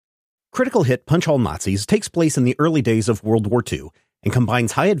Critical hit Punch All Nazis takes place in the early days of World War II and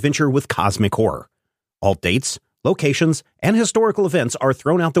combines high adventure with cosmic horror. All dates, locations, and historical events are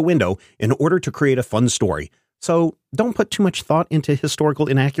thrown out the window in order to create a fun story, so don't put too much thought into historical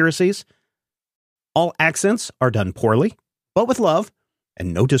inaccuracies. All accents are done poorly, but with love,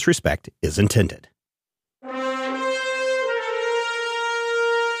 and no disrespect is intended.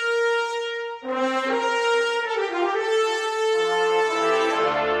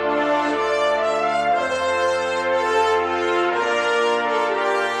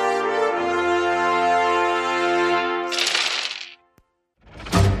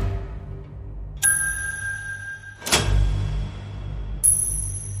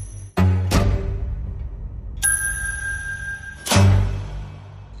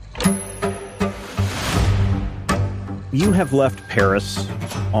 You have left Paris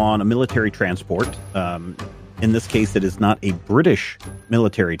on a military transport. In this case, it is not a British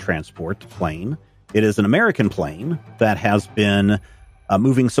military transport plane. It is an American plane that has been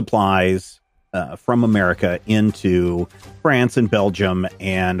moving supplies from America into France and Belgium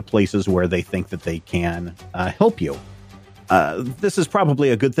and places where they think that they can help you. This is probably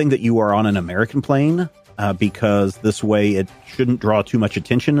a good thing that you are on an American plane because this way it shouldn't draw too much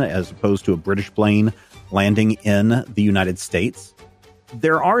attention as opposed to a British plane landing in the United States.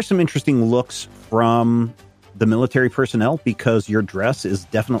 There are some interesting looks from the military personnel because your dress is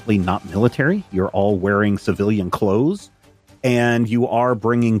definitely not military. You're all wearing civilian clothes, and you are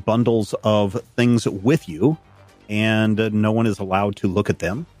bringing bundles of things with you, and no one is allowed to look at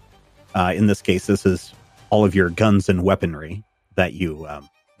them. In this case, this is all of your guns and weaponry that you've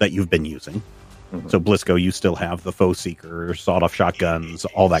been using. Mm-hmm. So, Blisco, you still have the Foe Seeker, sawed-off shotguns,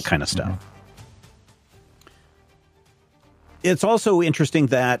 all that kind of stuff. Mm-hmm. It's also interesting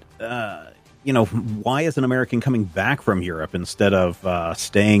that, why is an American coming back from Europe instead of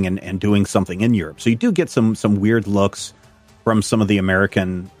staying and doing something in Europe? So you do get some weird looks from some of the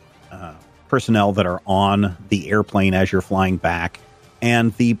American personnel that are on the airplane as you're flying back.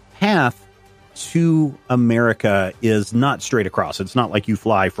 And the path to America is not straight across. It's not like you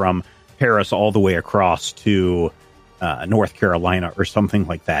fly from Paris all the way across to North Carolina or something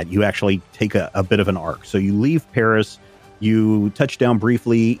like that. You actually take a bit of an arc. So you leave Paris. You touch down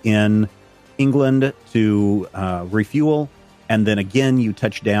briefly in England to refuel, and then again you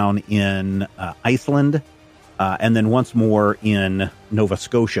touch down in Iceland, and then once more in Nova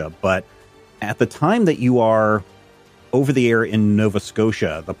Scotia. But at the time that you are over the air in Nova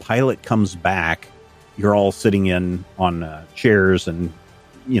Scotia, the pilot comes back. You're all sitting on chairs and,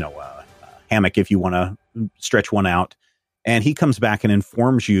 a hammock if you want to stretch one out. And he comes back and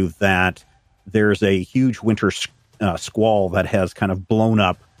informs you that there's a huge winter squall that has kind of blown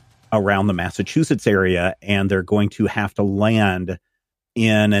up around the Massachusetts area, and they're going to have to land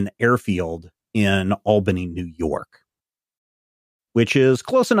in an airfield in Albany, New York, which is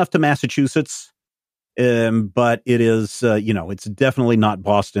close enough to Massachusetts, but it is, it's definitely not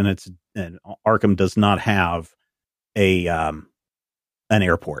Boston. And Arkham does not have an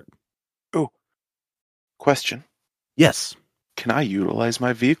airport. Oh, question. Yes. Can I utilize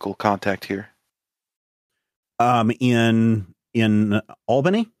my vehicle contact here? In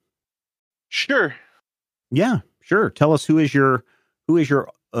Albany? Sure. Yeah, sure. Tell us who is your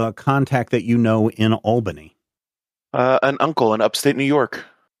contact that you know in Albany? An uncle in upstate New York.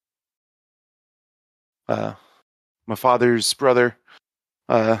 My father's brother.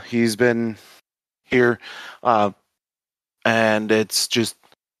 He's been here, and it's just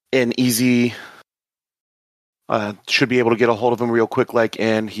an easy. Should be able to get a hold of him real quick,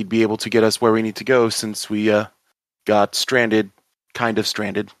 and he'd be able to get us where we need to go since we got stranded,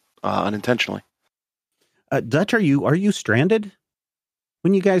 unintentionally. Dutch, are you stranded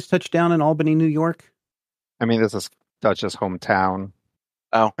when you guys touched down in Albany, New York? I mean, this is Dutch's hometown.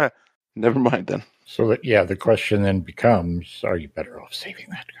 Oh, never mind then. So the question then becomes: are you better off saving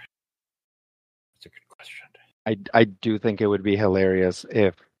that guy? That's a good question. I do think it would be hilarious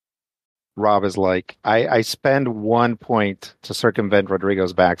if Rob is like, I spend 1 point to circumvent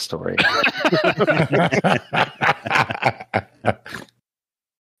Rodrigo's backstory.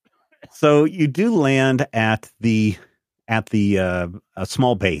 So you do land at the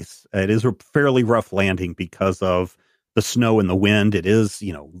small base. It is a fairly rough landing because of the snow and the wind. It is,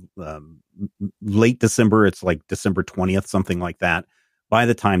 late December. It's like December 20th, something like that. By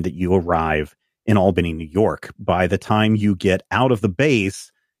the time that you arrive in Albany, New York, by the time you get out of the base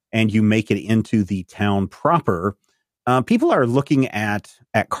and you make it into the town proper, people are looking at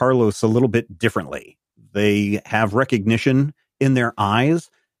Carlos a little bit differently. They have recognition in their eyes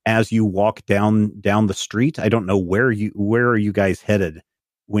as you walk down the street. I don't know where are you guys headed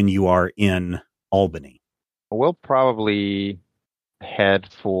when you are in Albany? We'll probably head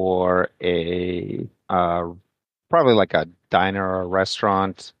for a probably like a diner or a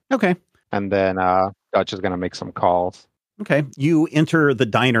restaurant, Okay. and then Dutch is going to make some calls. Okay. You enter the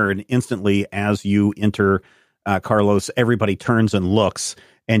diner, and instantly as you enter, Carlos, everybody turns and looks,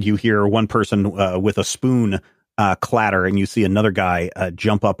 and you hear one person with a spoon clatter, and you see another guy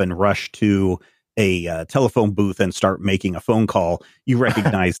jump up and rush to a telephone booth and start making a phone call. You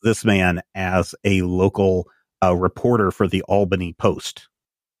recognize this man as a local reporter for the Albany Post.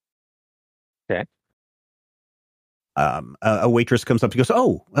 Okay. A waitress comes up and goes,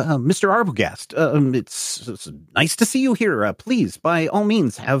 Mr. Arbogast, it's nice to see you here. Please, by all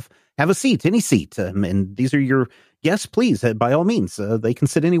means, have a seat, any seat. And these are your guests, please, by all means. They can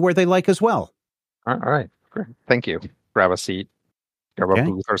sit anywhere they like as well. All right. Great. Thank you. Grab a seat. Grab a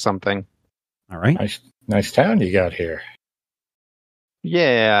booth or something. All right. Nice town you got here.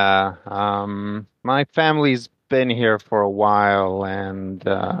 Yeah. My family's been here for a while,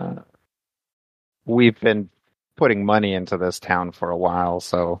 and we've been putting money into this town for a while.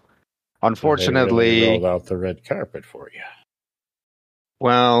 So, unfortunately, they really rolled out the red carpet for you.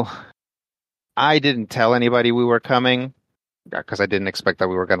 Well, I didn't tell anybody we were coming because I didn't expect that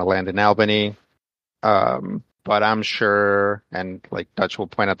we were going to land in Albany. But I'm sure, and like Dutch will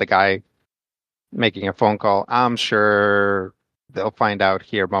point at the guy making a phone call, I'm sure they'll find out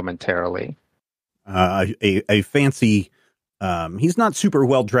here momentarily. A fancy, he's not super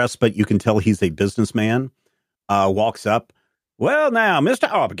well dressed, but you can tell he's a businessman, walks up. Well, now, Mr.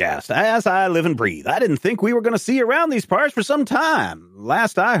 Arbogast, as I live and breathe, I didn't think we were going to see you around these parts for some time.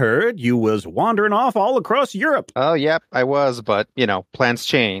 Last I heard, you was wandering off all across Europe. Oh, yep, I was, but, plans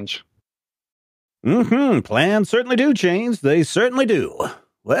change. Plans certainly do change. They certainly do.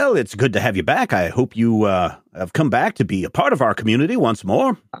 Well, it's good to have you back. I hope you have come back to be a part of our community once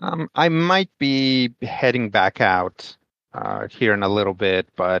more. I might be heading back out here in a little bit,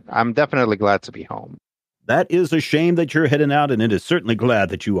 but I'm definitely glad to be home. That is a shame that you're heading out, and it is certainly glad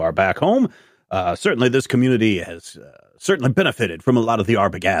that you are back home. Certainly this community has certainly benefited from a lot of the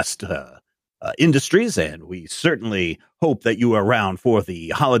Arbogast industries, and we certainly hope that you are around for the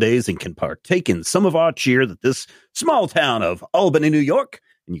holidays and can partake in some of our cheer that this small town of Albany, New York,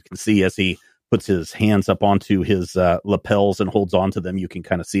 and you can see as he puts his hands up onto his lapels and holds on to them, you can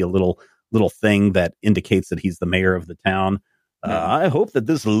kind of see a little thing that indicates that he's the mayor of the town. I hope that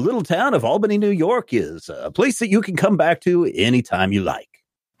this little town of Albany, New York is a place that you can come back to anytime you like.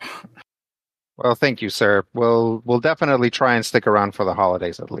 Well, thank you, sir. We'll definitely try and stick around for the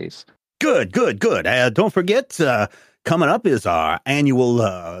holidays at least. Good. Don't forget, coming up is our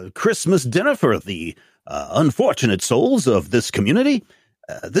annual Christmas dinner for the unfortunate souls of this community.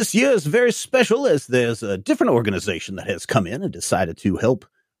 This year is very special as there's a different organization that has come in and decided to help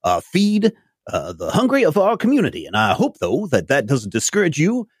feed the hungry of our community. And I hope, though, that doesn't discourage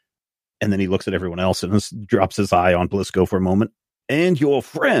you. And then he looks at everyone else and drops his eye on Blisco for a moment. And your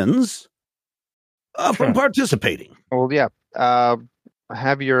friends from participating. Well, yeah.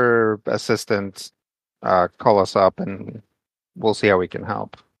 Have your assistant call us up and we'll see how we can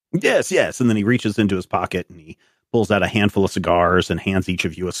help. Yes. And then he reaches into his pocket and he pulls out a handful of cigars and hands each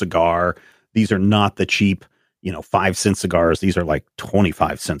of you a cigar. These are not the cheap, 5-cent cigars. These are like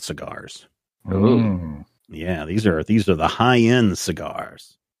 25-cent cigars. Ooh. Yeah, these are the high-end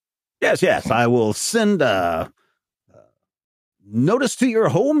cigars. Yes. I will send notice to your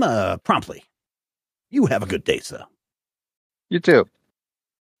home promptly. You have a good day, sir. You too.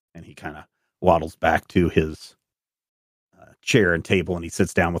 And he kind of waddles back to his chair and table, and he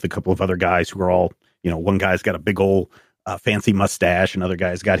sits down with a couple of other guys who are all, one guy's got a big old fancy mustache, another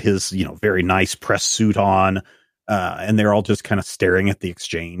guy's got his, very nice press suit on, and they're all just kind of staring at the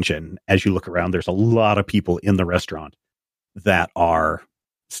exchange. And as you look around, there's a lot of people in the restaurant that are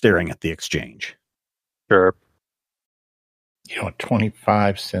staring at the exchange. Sure. A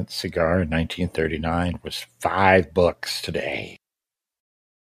 25-cent cigar in 1939 was $5 today.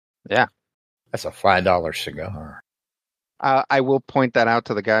 Yeah. That's a $5 cigar. I will point that out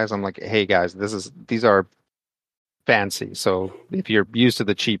to the guys. I'm like, hey guys, these are fancy. So if you're used to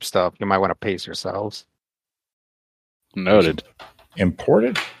the cheap stuff, you might want to pace yourselves. Noted.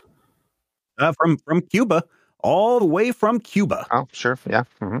 Imported? From Cuba, all the way from Cuba. Oh, sure. Yeah.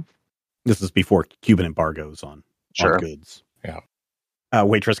 Mm-hmm. This is before Cuban embargoes on goods. Yeah.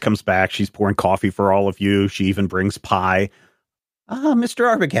 Waitress comes back. She's pouring coffee for all of you. She even brings pie. Mr.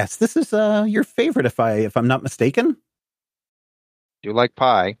 Arbogast, this is your favorite, if I'm not mistaken. Do you like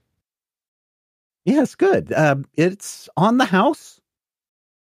pie? Yes, good. It's on the house.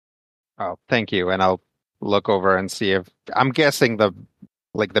 Oh, thank you. And I'll look over and see if I'm guessing the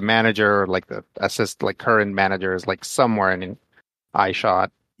like the manager, like the like current manager is like somewhere in eye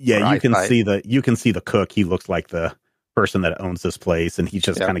shot. Yeah, eyesight. you can see the cook. He looks like the person that owns this place, and he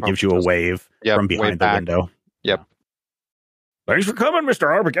just kind of gives you a wave from way behind the back. window. Yep. Yeah. Thanks for coming, Mr.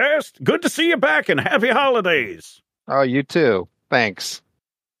 Arbogast. Good to see you back, and happy holidays. Oh, you too. Thanks.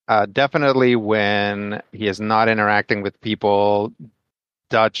 Definitely when he is not interacting with people,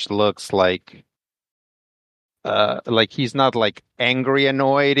 Dutch looks like he's not like angry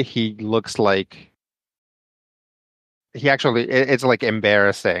annoyed. He looks like it's like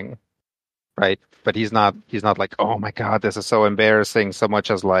embarrassing, right? But he's not like, oh my God, this is so embarrassing, so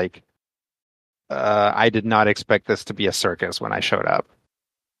much as like I did not expect this to be a circus when I showed up.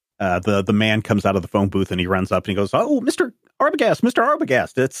 The man comes out of the phone booth and he runs up and he goes, "Oh, Mr.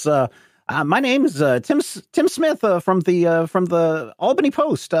 Arbogast, it's my name is Tim Smith from the Albany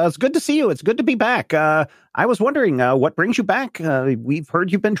Post. It's good to see you. It's good to be back. I was wondering what brings you back. We've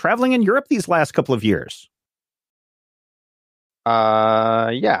heard you've been traveling in Europe these last couple of years."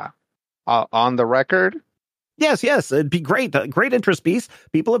 Yeah. On the record? Yes, it'd be great. Great interest piece.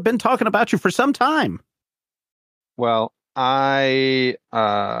 People have been talking about you for some time. Well, I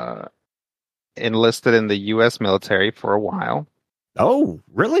enlisted in the U.S. military for a while. Oh,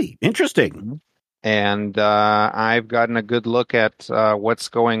 really? Interesting. And I've gotten a good look at what's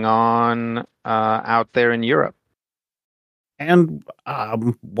going on out there in Europe. And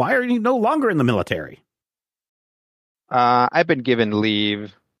why are you no longer in the military? I've been given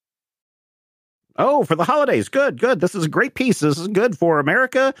leave. Oh, for the holidays. Good. This is a great piece. This is good for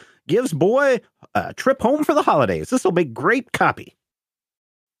America. Gives boy a trip home for the holidays. This will make great copy.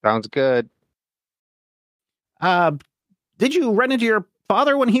 Sounds good. Did you run into your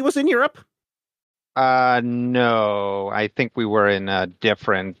father when he was in Europe? No. I think we were in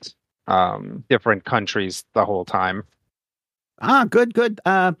different countries the whole time. Good.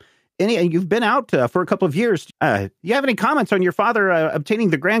 You've been out for a couple of years. You have any comments on your father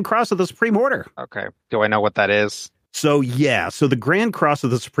obtaining the Grand Cross of the Supreme Order? Okay. Do I know what that is? So the Grand Cross of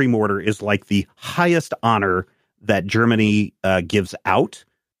the Supreme Order is like the highest honor that Germany gives out.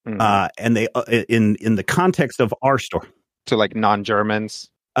 Mm-hmm. And they in the context of our story. To like non-Germans?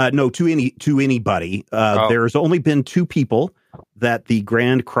 No, to anybody. There's only been 2 people that the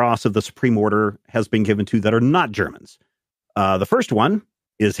Grand Cross of the Supreme Order has been given to that are not Germans. The first one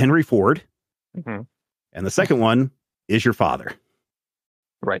is Henry Ford, mm-hmm. and the second one is your father.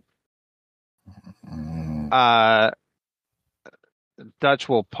 Right. Dutch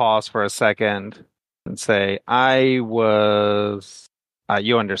will pause for a second and say,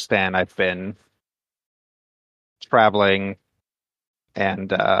 you understand, I've been traveling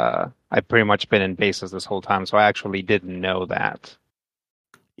and I've pretty much been in bases this whole time, so I actually didn't know that.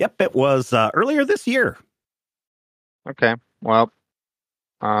 Yep, it was earlier this year. Okay, well,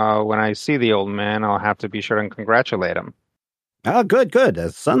 when I see the old man, I'll have to be sure and congratulate him. Good.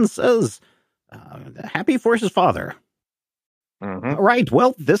 As son says, happy for his father. Mm-hmm. All right,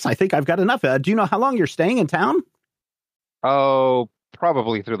 well, I think I've got enough. Do you know how long you're staying in town? Oh,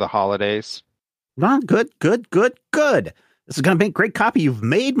 probably through the holidays. Good. This is going to make great copy. You've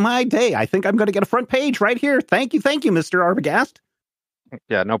made my day. I think I'm going to get a front page right here. Thank you, Mr. Arbogast.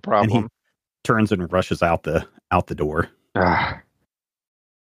 Yeah, no problem. And he turns and rushes out the door.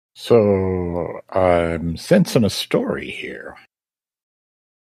 So I'm sensing a story here.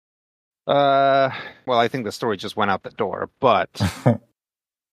 Well, I think the story just went out the door, but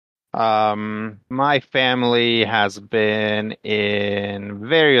my family has been in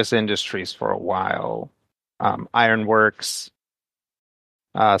various industries for a while. Ironworks,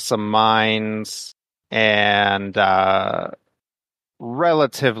 some mines, and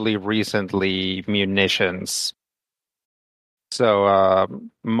relatively recently munitions. So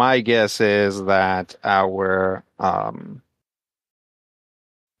my guess is that our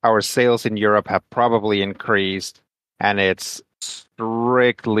sales in Europe have probably increased, and it's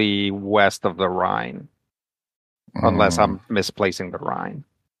strictly west of the Rhine, unless I'm misplacing the Rhine.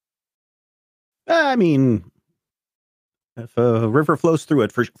 I mean, if a river flows through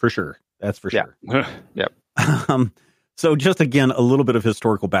it, for sure. That's for sure. Yep. So just again, a little bit of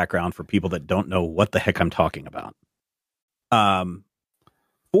historical background for people that don't know what the heck I'm talking about.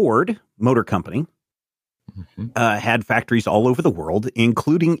 Ford Motor Company had factories all over the world,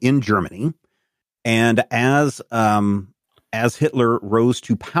 including in Germany. And as Hitler rose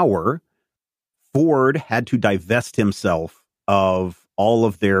to power, Ford had to divest himself of all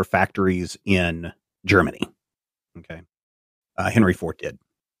of their factories in Germany. Okay. Henry Ford did.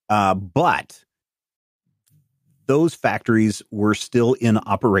 But those factories were still in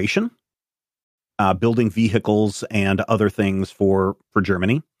operation. building vehicles and other things for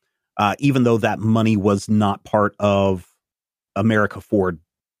Germany, even though that money was not part of America Ford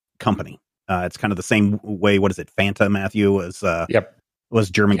Company. It's kind of the same way. What is it, Fanta, Matthew? Was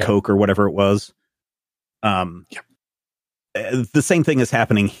German Coke or whatever it was. The same thing is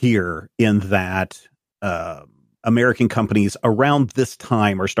happening here in that American companies around this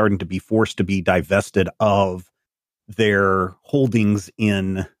time are starting to be forced to be divested of their holdings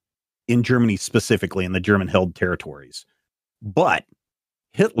in Germany, specifically in the German-held territories. But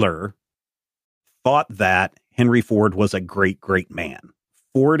Hitler thought that Henry Ford was a great, great man.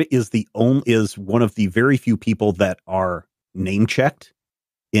 Ford is one of the very few people that are name-checked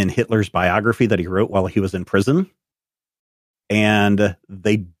in Hitler's biography that he wrote while he was in prison. And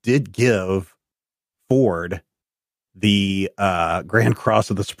they did give Ford the Grand Cross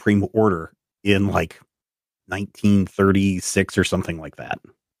of the Supreme Order in like 1936 or something like that,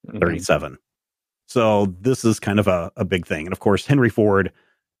 37. So this is kind of a big thing. And of course, Henry Ford,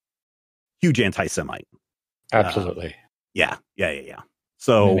 huge anti-Semite. Absolutely. Yeah.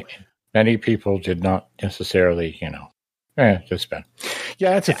 So many people did not necessarily, just been.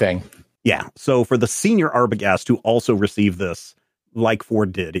 Yeah, it's a thing. Yeah. So for the senior Arbogast to also receive this, like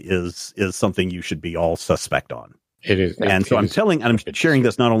Ford did, is something you should be all suspect on. It is. And so I'm sharing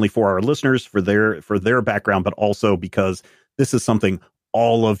this not only for our listeners, for their background, but also because this is something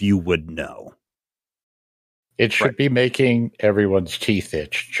all of you would know. It should be making everyone's teeth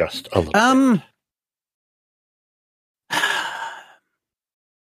itch just a little bit.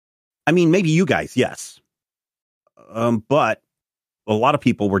 I mean, maybe you guys, yes. But a lot of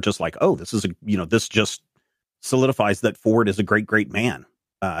people were just like, oh, this is this just solidifies that Ford is a great, great man.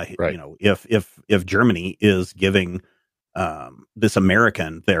 Right. If Germany is giving this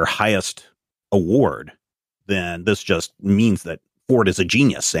American their highest award, then this just means that Ford is a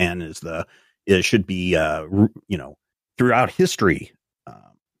genius and should be throughout history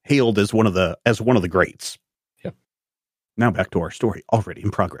hailed as one of the greats. Yep. Now back to our story, already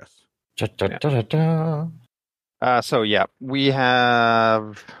in progress. We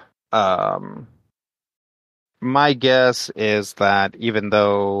have. My guess is that even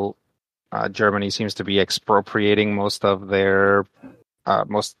though Germany seems to be expropriating most of their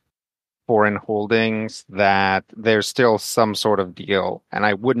most foreign holdings, that there's still some sort of deal, and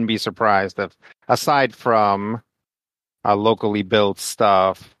I wouldn't be surprised if, aside from locally built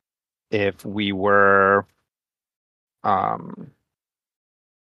stuff, if we were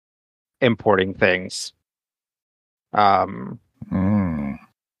importing things.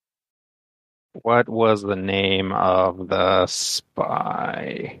 What was the name of the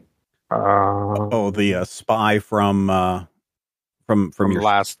spy? The spy from your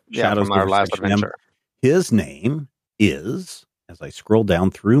last Shadows from our over last Section M. adventure. His name is, as I scroll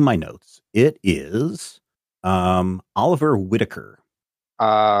down through my notes, it is Oliver Whitaker.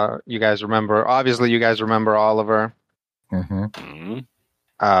 You guys remember? Obviously, you guys remember Oliver. Mm-hmm.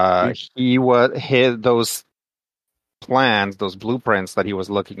 Those plans, those blueprints that he was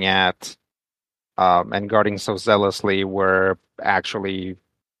looking at and guarding so zealously were actually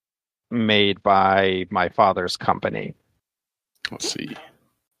made by my father's company. Let's see.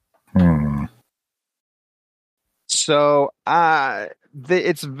 So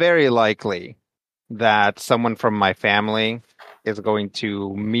it's very likely that someone from my family is going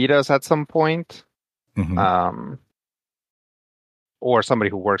to meet us at some point, or somebody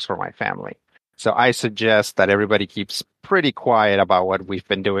who works for my family. So I suggest that everybody keeps pretty quiet about what we've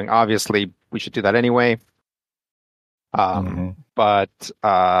been doing. Obviously, we should do that anyway. But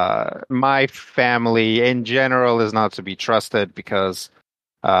my family in general is not to be trusted because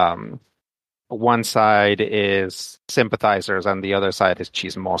one side is sympathizers and the other side is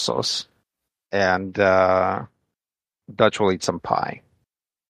chismosos. And Dutch will eat some pie.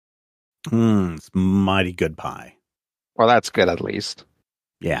 It's mighty good pie. Well, that's good at least.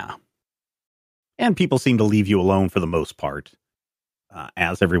 Yeah. And people seem to leave you alone for the most part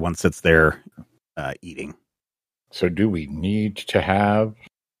as everyone sits there eating. So do we need to have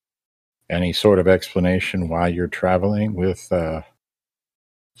any sort of explanation why you're traveling with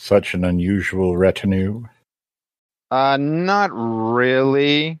such an unusual retinue? Not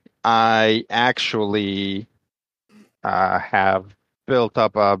really. I actually have built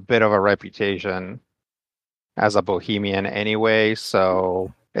up a bit of a reputation as a bohemian anyway,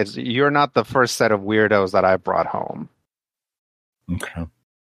 so you're not the first set of weirdos that I brought home. Okay.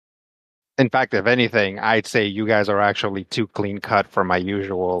 In fact, if anything, I'd say you guys are actually too clean cut for my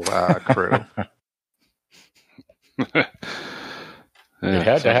usual crew. It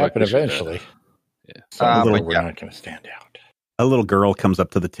had to happen eventually. Yeah. We're but not going to stand out. A little girl comes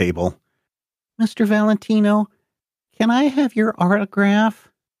up to the table. Mr. Valentino, can I have your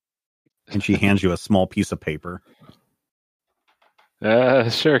autograph? And she hands you a small piece of paper.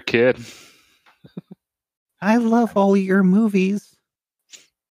 Sure, kid. I love all your movies.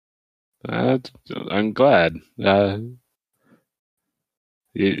 I'm glad.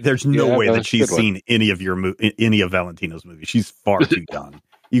 There's no way that she's seen any of Valentino's movies. She's far too young.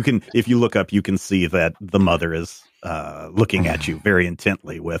 You can, if you look up, you can see that the mother is looking at you very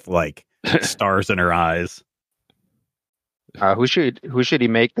intently with like stars in her eyes. Who should he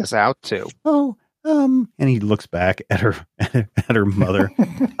make this out to? Oh, and he looks back at her mother.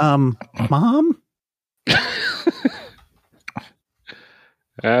 Mom?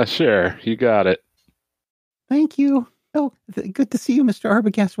 Sure, you got it. Thank you. Oh, good to see you, Mr.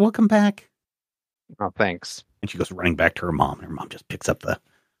 Arbogast. Welcome back. Oh, thanks. And she goes running back to her mom. And her mom just picks up the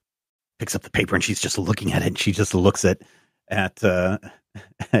paper, and she's just looking at it. And she just looks at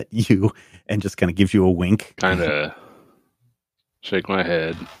you and just kind of gives you a wink. Kind of shake my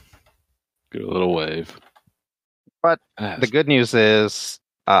head, give a little wave. But the good news is,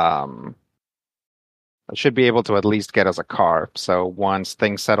 I should be able to at least get us a car. So once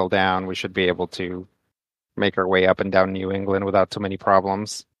things settle down, we should be able to make our way up and down New England without too many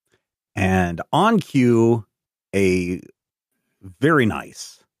problems. And on cue, a very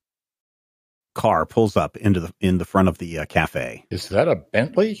nice car pulls up in the front of the cafe. Is that a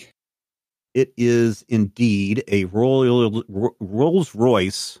Bentley? It is indeed a Rolls-Royce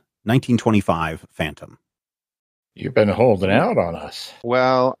 1925 Phantom. You've been holding out on us.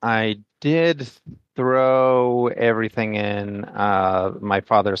 Well, I did throw everything in my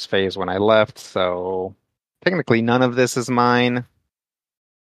father's face when I left, so technically none of this is mine.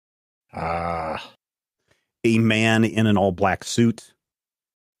 A man in an all-black suit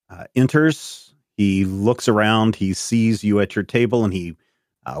enters. He looks around. He sees you at your table, and he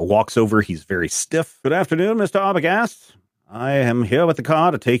walks over. He's very stiff. Good afternoon, Mr. Arbogast. I am here with the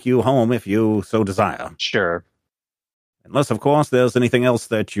car to take you home if you so desire. Sure. Unless, of course, there's anything else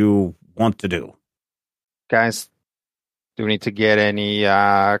that you want to do. Guys, do we need to get any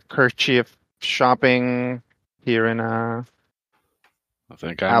kerchief shopping here in I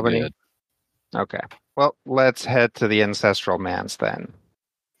think I'm Albany? good. Okay. Well, let's head to the Ancestral Manse then.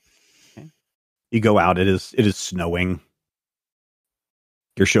 Okay. You go out. It is snowing.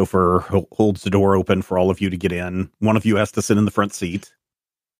 Your chauffeur holds the door open for all of you to get in. One of you has to sit in the front seat.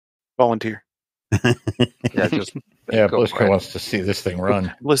 Volunteer. Yeah, just Yeah, go Blisco for it. wants to see this thing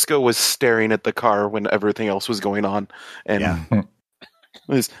run. Blisco was staring at the car when everything else was going on, and Yeah.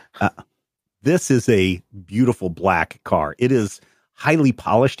 was, This is a beautiful black car. It is highly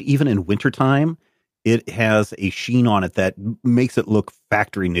polished, even in wintertime. It has a sheen on it that makes it look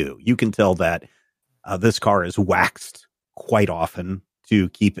factory new. You can tell that this car is waxed quite often to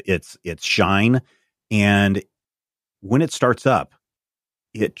keep its shine. And when it starts up,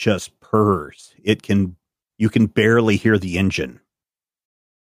 it just purrs. You can barely hear the engine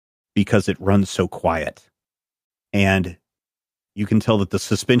because it runs so quiet. And you can tell that the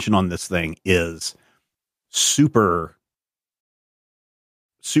suspension on this thing is super,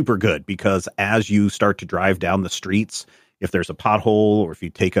 super good, because as you start to drive down the streets, if there's a pothole or if you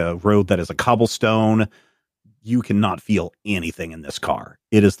take a road that is a cobblestone, you cannot feel anything in this car.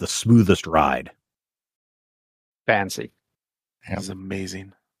 It is the smoothest ride. Fancy. it's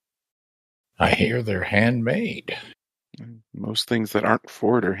amazing. I hear they're handmade. Most things that aren't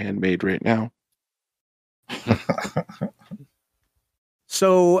Ford are handmade right now.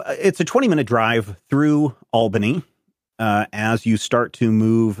 So it's a 20-minute drive through Albany. As you start to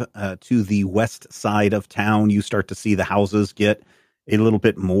move to the west side of town, you start to see the houses get a little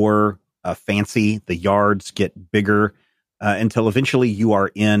bit more fancy. The yards get bigger until eventually you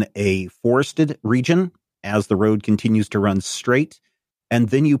are in a forested region as the road continues to run straight. And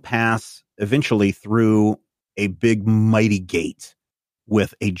then you pass eventually through a big, mighty gate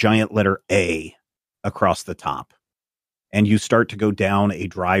with a giant letter A across the top. And you start to go down a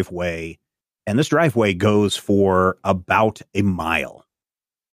driveway. And this driveway goes for about a mile.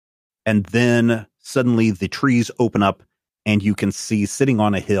 And then suddenly the trees open up and you can see, sitting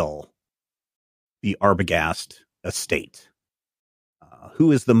on a hill, the Arbogast estate.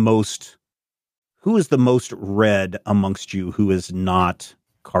 Who is the most red amongst you who is not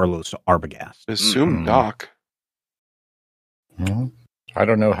Carlos Arbogast? Assume Doc. Well, I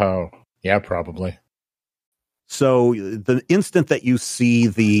don't know how. Yeah, probably. So the instant that you see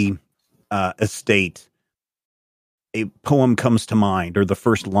the estate, a poem comes to mind, or the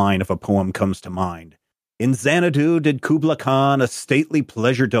first line of a poem comes to mind. In Xanadu did Kubla Khan a stately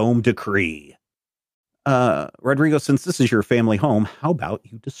pleasure dome decree. Rodrigo, since this is your family home, how about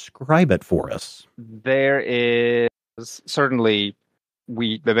you describe it for us? There is certainly,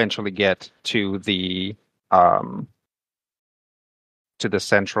 we eventually get to the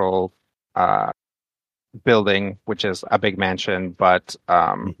central building, which is a big mansion, but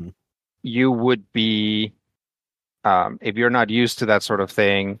you would be, if you're not used to that sort of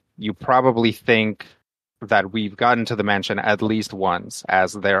thing, you probably think that we've gotten to the mansion at least once,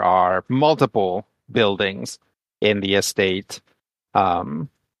 as there are multiple buildings in the estate. And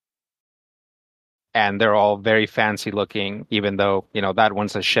they're all very fancy looking, even though, that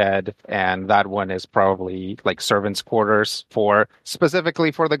one's a shed and that one is probably like servants' quarters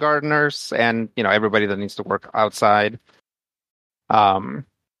specifically for the gardeners and, everybody that needs to work outside.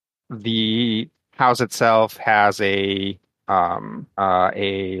 The house itself has a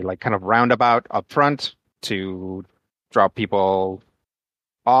like kind of roundabout up front to drop people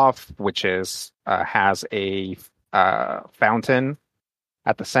off, which has a fountain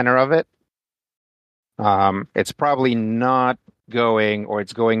at the center of it. It's probably not going, or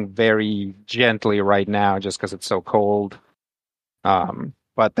it's going very gently right now just because it's so cold.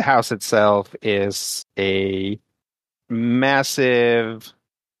 But the house itself is a massive,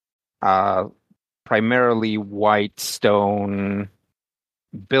 primarily white stone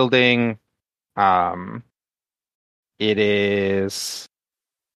building. It is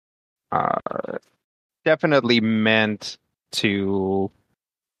definitely meant to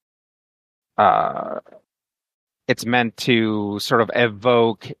it's meant to sort of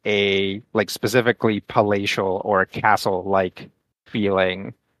evoke a like specifically palatial or castle like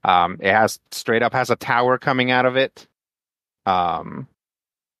feeling. It has a tower coming out of it. And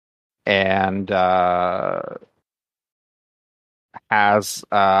has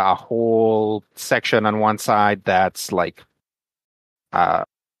a whole section on one side that's like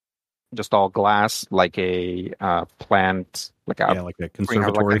just all glass, like a plant, like a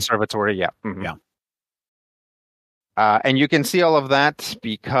conservatory. Yeah. Mm-hmm. Yeah. And you can see all of that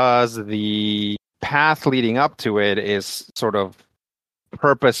because the path leading up to it is sort of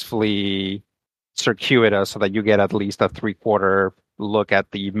purposefully circuitous so that you get at least a 3/4 look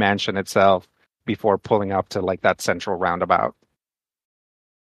at the mansion itself before pulling up to like that central roundabout.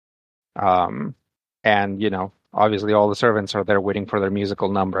 And, obviously all the servants are there waiting for their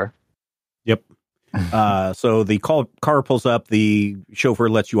musical number. Yep. So the car pulls up, the chauffeur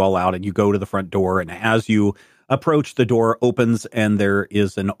lets you all out, and you go to the front door. And as you approach, the door opens, and there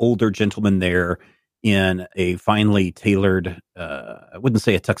is an older gentleman there in a finely tailored, I wouldn't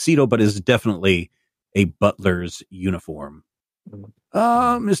say a tuxedo, but is definitely a butler's uniform.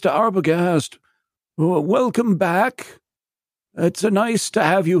 Mr. Arbogast, welcome back. It's nice to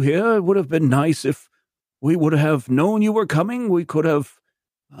have you here. It would have been nice if we would have known you were coming. We could have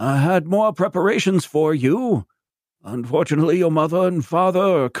had more preparations for you. Unfortunately, your mother and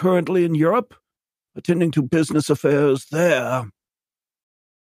father are currently in Europe, attending to business affairs there.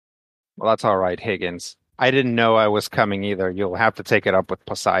 Well, that's all right, Higgins. I didn't know I was coming either. You'll have to take it up with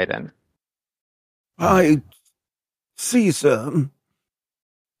Poseidon. I see, sir.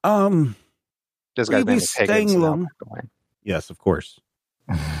 This guy's name is Higgins. Long? Yes, of course.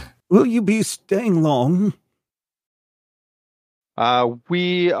 Will you be staying long?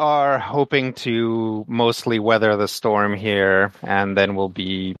 We are hoping to mostly weather the storm here, and then we'll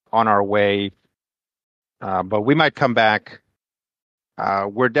be on our way. But we might come back.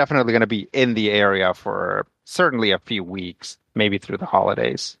 We're definitely going to be in the area for certainly a few weeks, maybe through the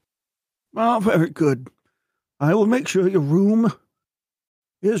holidays. Oh, very good. I will make sure your room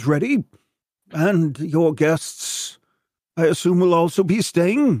is ready, and your guests, I assume, will also be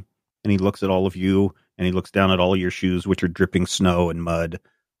staying. And he looks at all of you, and he looks down at all of your shoes, which are dripping snow and mud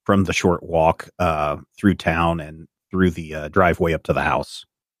from the short walk through town and through the driveway up to the house.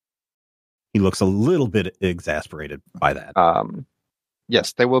 He looks a little bit exasperated by that.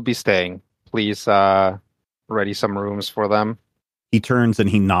 Yes, they will be staying. Please ready some rooms for them. He turns and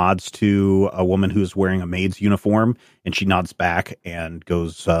he nods to a woman who's wearing a maid's uniform, and she nods back and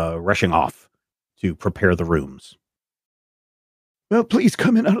goes rushing off to prepare the rooms. Well, please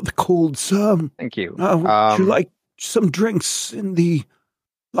come in out of the cold, sir. Thank you. Would you like some drinks in the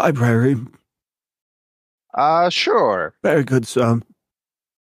library? Sure. Very good, sir.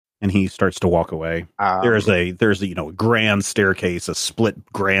 And he starts to walk away. There's a grand staircase, a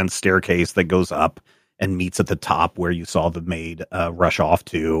split grand staircase that goes up and meets at the top where you saw the maid rush off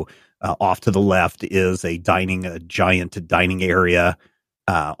to. Off to the left is a giant dining area.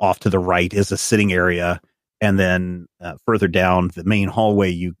 Off to the right is a sitting area. And then further down the main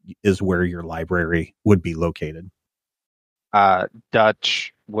hallway is where your library would be located.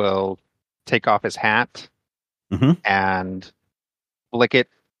 Dutch will take off his hat Mhm. and flick it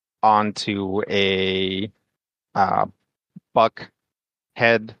onto a buck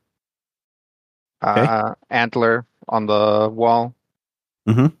head antler on the wall.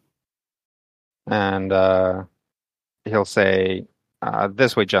 Mhm. And he'll say,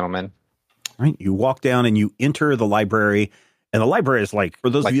 "This way, gentlemen." Right. You walk down and you enter the library, and the library is like, for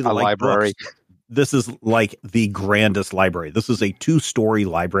those Like of you that a like library. books, this is like the grandest library. This is a 2-story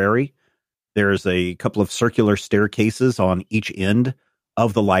library. There's a couple of circular staircases on each end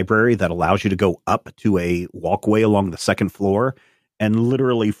of the library that allows you to go up to a walkway along the second floor, and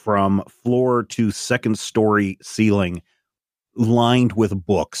literally from floor to second story ceiling, lined with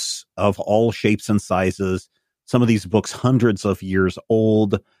books of all shapes and sizes. Some of these books, hundreds of years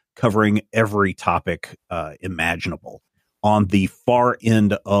old, covering every topic imaginable. On the far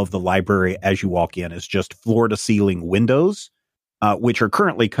end of the library, as you walk in, is just floor to ceiling windows, which are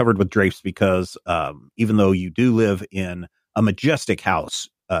currently covered with drapes because even though you do live in a majestic house,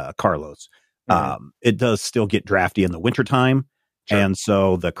 Carlos, it does still get drafty in the wintertime. Sure. And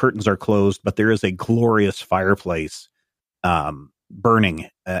so the curtains are closed, but there is a glorious fireplace burning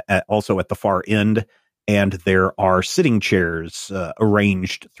also at the far end, and there are sitting chairs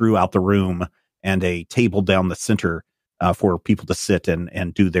arranged throughout the room and a table down the center for people to sit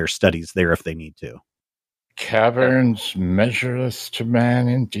and do their studies there if they need to. Caverns measureless to man,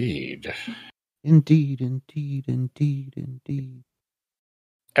 indeed. Indeed, indeed, indeed, indeed.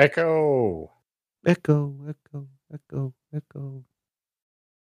 Echo. Echo, echo, echo, echo.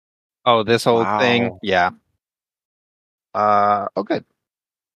 Oh, this whole Wow. thing? Yeah. Oh, good.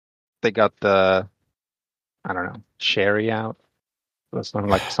 They got the, I don't know, sherry out. That's not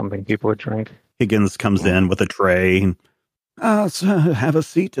like something people would drink. Higgins comes in with a tray. Sir, have a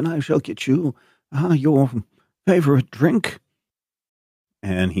seat and I shall get you your favorite drink.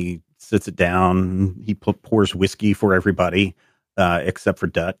 And he sits it down. He pours whiskey for everybody, except for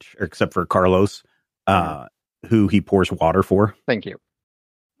Dutch, or except for Carlos, who he pours water for. Thank you.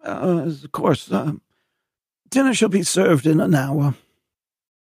 Of course, dinner shall be served in an hour.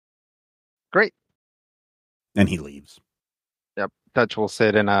 Great. And he leaves. Yep. Dutch will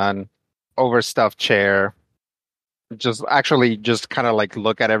sit in an overstuffed chair. Just kind of like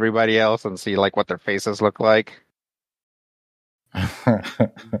look at everybody else and see like what their faces look like.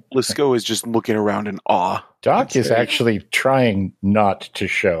 Blisco is just looking around in awe. Doc is actually trying not to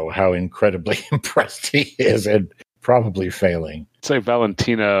show how incredibly impressed he is and probably failing. I'd say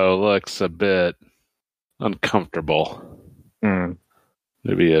Valentino looks a bit uncomfortable.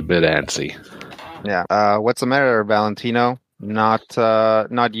 Maybe a bit antsy. Yeah. What's the matter, Valentino? Not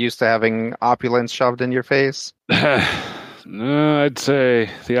used to having opulence shoved in your face? No, I'd say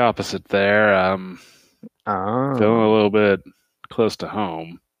the opposite there. Feeling a little bit close to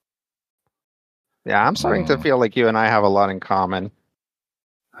home. Yeah, I'm starting to feel like you and I have a lot in common.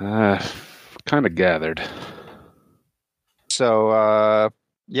 Kind of gathered. So,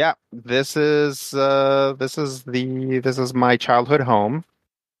 yeah, this is my childhood home.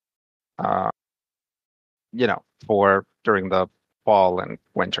 For during the fall and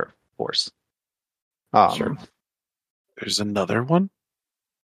winter, of course. Sure. There's another one?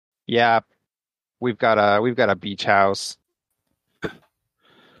 Yeah, we've got a beach house.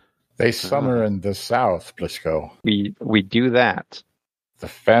 They summer in the south, Blisco. We do that. The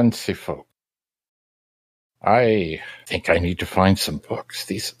fancy folk. I think I need to find some books.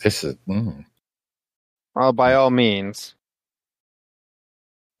 This is. Well, by all means.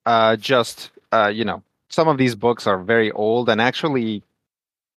 Some of these books are very old, and actually,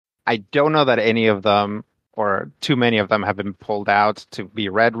 I don't know that any of them or too many of them have been pulled out to be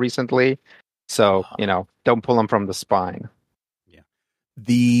read recently. So, don't pull them from the spine.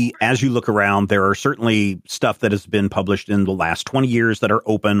 As you look around, there are certainly stuff that has been published in the last 20 years that are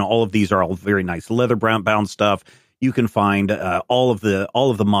open. All of these are all very nice leather bound stuff. You can find all of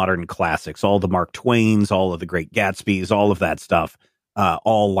the modern classics, all the Mark Twains, all of the Great Gatsbys, all of that stuff,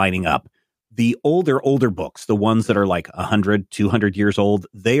 all lining up. The older books, the ones that are like 100, 200 years old,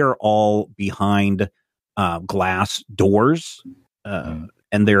 they are all behind glass doors, and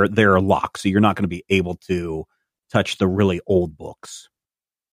they're locked, so you're not going to be able to touch the really old books.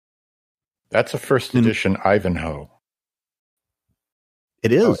 That's a first edition Ivanhoe.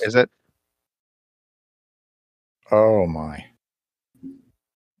 It is. Oh, is it? Oh, my.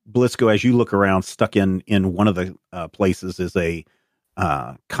 Blisco, as you look around, stuck in one of the places is a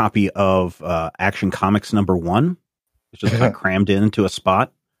copy of Action Comics #1. It's just kind of crammed into a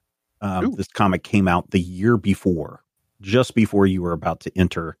spot. This comic came out the year before, just before you were about to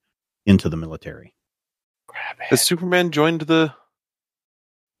enter into the military. Has Superman joined the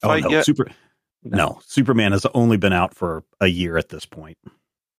fight yet? No, Superman has only been out for a year at this point.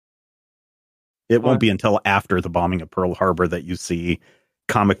 It won't be until after the bombing of Pearl Harbor that you see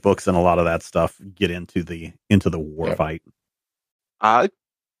comic books and a lot of that stuff get into the war fight. I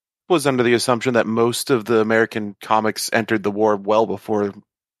was under the assumption that most of the American comics entered the war well before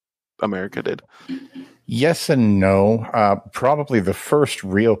America did. Yes and no. Probably the first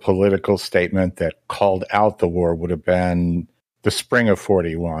real political statement that called out the war would have been the spring of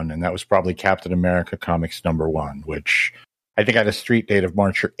 41, and that was probably Captain America Comics #1, which I think had a street date of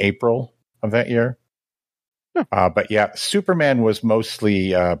March or April of that year. But yeah, Superman was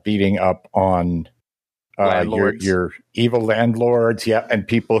mostly beating up on your evil landlords, and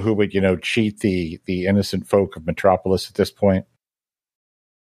people who would, cheat the innocent folk of Metropolis at this point.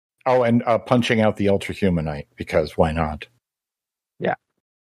 Oh, and punching out the Ultrahumanite, because why not? Yeah.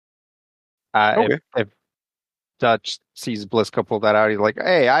 Okay. If Dutch sees Blisco pull that out, he's like,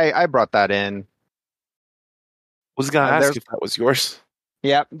 hey, I brought that in. Was going to ask if that was yours.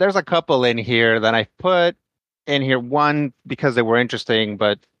 Yeah, there's a couple in here that I put in here. One, because they were interesting,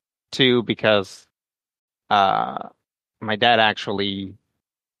 but two, because my dad actually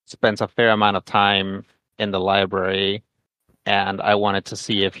spends a fair amount of time in the library, and I wanted to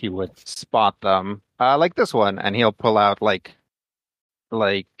see if he would spot them, like this one, and he'll pull out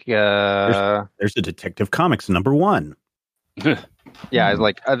there's a Detective Comics #1. Yeah, it's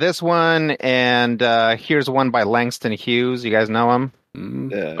like this one, and here's one by Langston Hughes. You guys know him?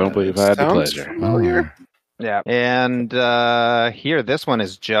 Don't believe I had the pleasure. Familiar. Yeah, and here, this one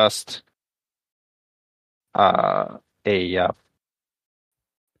is just a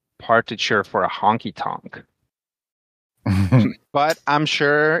partiture for a honky tonk. But I'm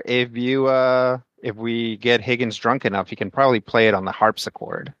sure if we get Higgins drunk enough, he can probably play it on the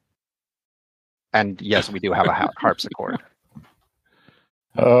harpsichord. And yes, we do have a harpsichord.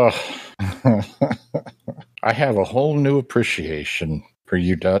 I have a whole new appreciation for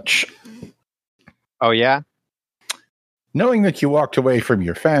you, Dutch. Oh, yeah? Knowing that you walked away from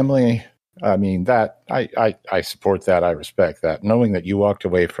your family, I mean, that I support that. I respect that. Knowing that you walked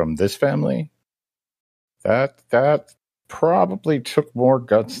away from this family, that probably took more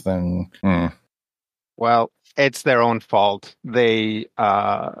guts than... Well, it's their own fault. They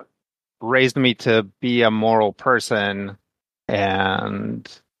raised me to be a moral person and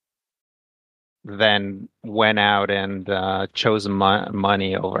then went out and chose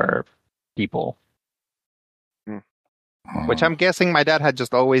money over people. Which I'm guessing my dad had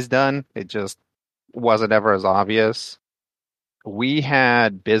just always done. It just wasn't ever as obvious. We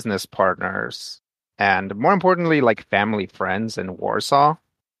had business partners and, more importantly, like family friends in Warsaw.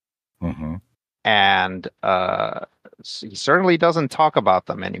 Mm-hmm. And he certainly doesn't talk about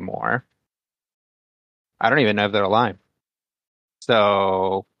them anymore. I don't even know if they're alive.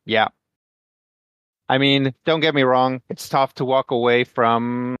 So, yeah. I mean, don't get me wrong. It's tough to walk away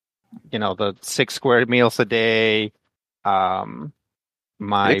from, the 6 square meals a day. Well,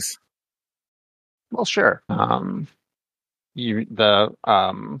 sure.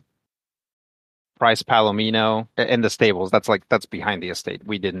 Price Palomino in the stables. That's behind the estate.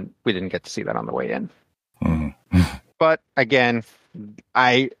 We didn't get to see that on the way in. Mm-hmm. But again,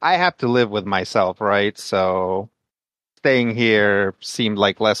 I have to live with myself, right? So staying here seemed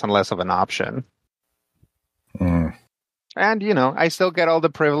like less and less of an option. Mm. And I still get all the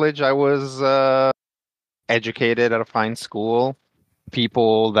privilege. I was educated at a fine school.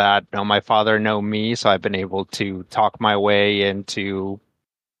 People that know my father know me, so I've been able to talk my way into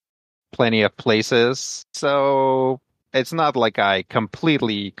plenty of places. So it's not like I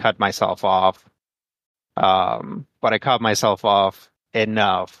completely cut myself off, but I cut myself off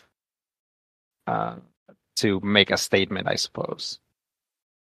enough to make a statement, I suppose.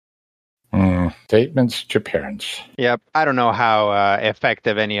 Statements to parents. Yep. I don't know how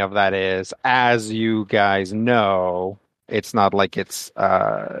effective any of that is. As you guys know, it's not like it's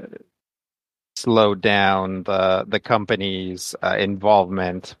slowed down the company's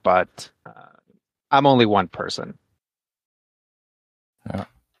involvement, but I'm only one person.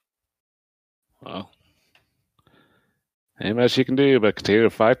 Well, ain't much you can do but continue to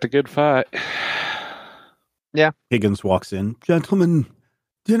fight the good fight. Yeah. Higgins walks in. Gentlemen,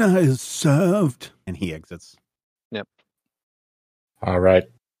 dinner is served. And he exits. Yep. All right.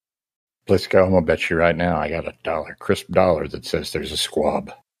 Let's go. I'm going to bet you right now I got $1, crisp $1 that says there's a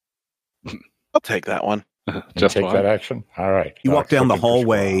squab. I'll take that one. Just take that action? All right. You walk down the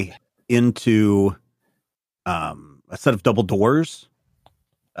hallway into a set of double doors,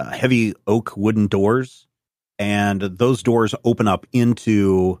 heavy oak wooden doors, and those doors open up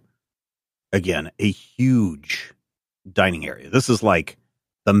into, again, a huge dining area. This is like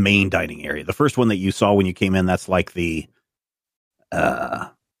main dining area. The first one that you saw when you came in, that's like the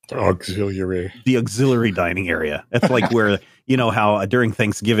auxiliary dining area. That's like where, you know, how during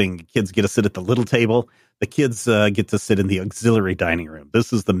Thanksgiving, kids get to sit at the little table. The kids get to sit in the auxiliary dining room.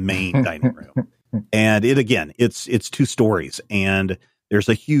 This is the main dining room. And it's 2 stories, and there's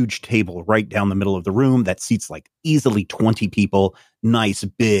a huge table right down the middle of the room that seats like easily 20 people. Nice,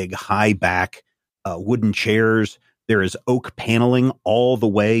 big, high back, wooden chairs. There is oak paneling all the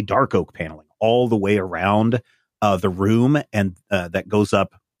way, dark oak paneling all the way around the room. And that goes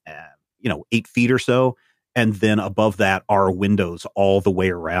up, 8 feet or so. And then above that are windows all the way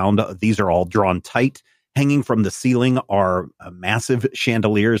around. These are all drawn tight. Hanging from the ceiling are massive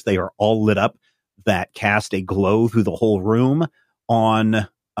chandeliers. They are all lit up that cast a glow through the whole room. On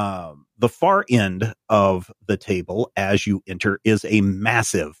the far end of the table, as you enter, is a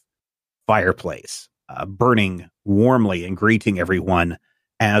massive fireplace burning warmly and greeting everyone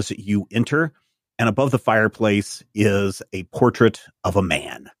as you enter. And above the fireplace is a portrait of a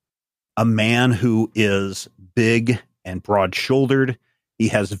man who is big and broad-shouldered. He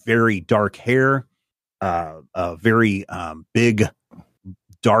has very dark hair, a very big,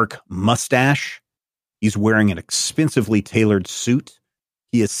 dark mustache. He's wearing an expensively tailored suit.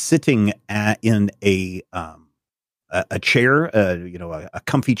 He is sitting in a chair, a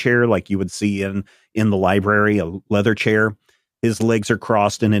comfy chair like you would see in the library, a leather chair. His legs are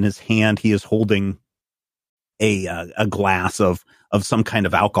crossed, and in his hand he is holding a glass of some kind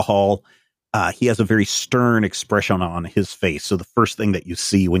of alcohol. He has a very stern expression on his face. So the first thing that you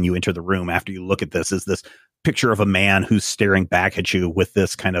see when you enter the room after you look at this is this picture of a man who's staring back at you with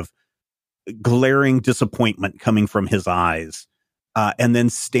this kind of glaring disappointment coming from his eyes. And then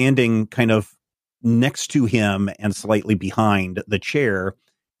standing kind of next to him and slightly behind the chair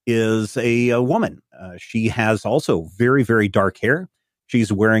is a woman. She has also very, very dark hair.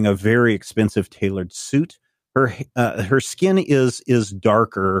 She's wearing a very expensive tailored suit. Her skin is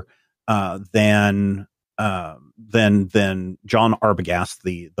darker than John Arbogast,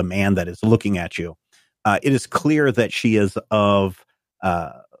 the man that is looking at you. It is clear that she is of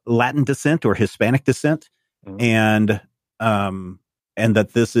Latin descent or Hispanic descent, and that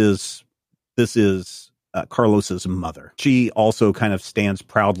this is Carlos's mother. She also kind of stands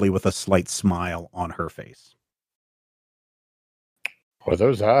proudly with a slight smile on her face. Well,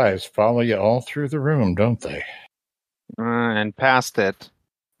 those eyes follow you all through the room, don't they? And past it.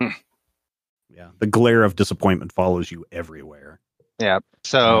 Yeah, the glare of disappointment follows you everywhere. Yeah.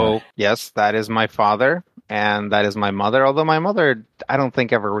 So, yes, that is my father, and that is my mother. Although my mother, I don't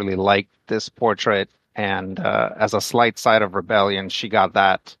think ever really liked this portrait. And as a slight side of rebellion, she got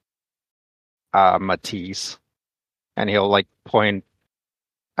that Matisse. And he'll like point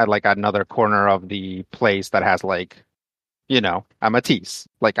at like another corner of the place that has like, a Matisse.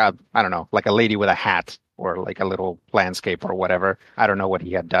 Like I don't know, like a lady with a hat or like a little landscape or whatever. I don't know what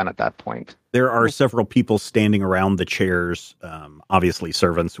he had done at that point. There are several people standing around the chairs, obviously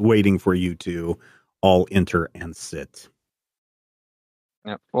servants, waiting for you to all enter and sit.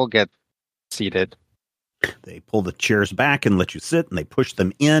 Yeah, we'll get seated. They pull the chairs back and let you sit, and they push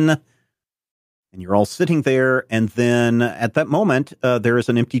them in, and you're all sitting there. And then at that moment, there is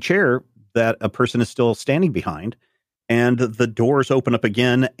an empty chair that a person is still standing behind, and the doors open up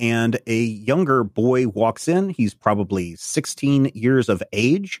again, and a younger boy walks in. He's probably 16 years of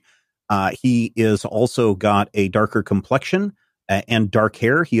age. He is also got a darker complexion and dark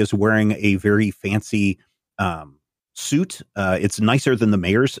hair. He is wearing a very fancy suit. It's nicer than the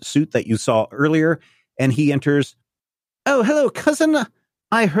mayor's suit that you saw earlier. And he enters. "Oh, hello, cousin.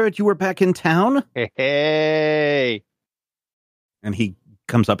 I heard you were back in town." Hey. And he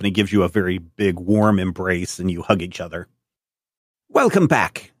comes up and he gives you a very big, warm embrace, and you hug each other. "Welcome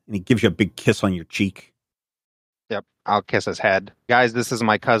back." And he gives you a big kiss on your cheek. Yep, I'll kiss his head. Guys, this is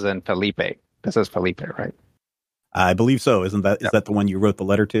my cousin, Felipe. This is Felipe, right? I believe so. Is that the one you wrote the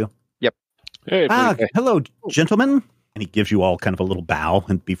letter to? Yep. Hey, Hello, gentlemen. And he gives you all kind of a little bow,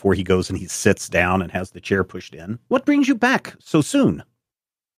 and before he goes and he sits down and has the chair pushed in. "What brings you back so soon?"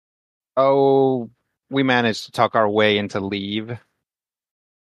 Oh, we managed to talk our way into leave.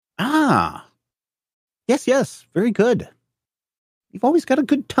 "Ah. Yes. Very good. You've always got a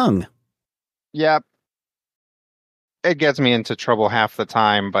good tongue." Yep. It gets me into trouble half the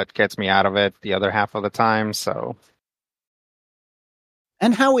time, but gets me out of it the other half of the time, so.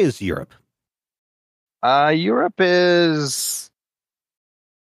 "And how is Europe?" Europe is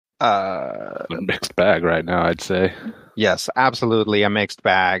a mixed bag right now, I'd say. Yes, absolutely a mixed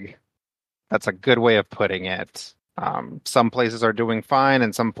bag. That's a good way of putting it. Some places are doing fine,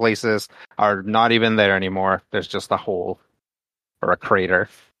 and some places are not even there anymore. There's just a hole. or a crater.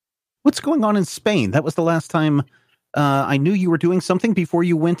 What's going on in Spain? That was the last time I knew you were doing something before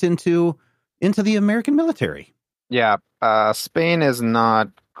you went into the American military. Yeah, Spain is not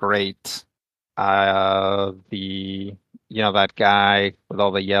great. That guy with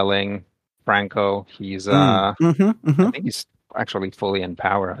all the yelling, Franco, he's I think he's actually fully in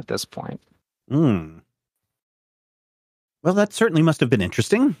power at this point. Well, that certainly must have been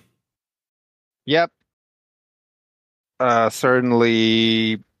interesting. Yep.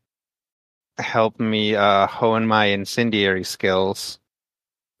 Certainly helped me hone my incendiary skills.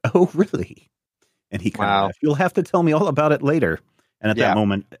 Oh, really? And he kind of laughed. You'll have to tell me all about it later. And at that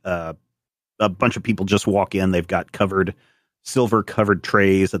moment, a bunch of people just walk in. They've got silver-covered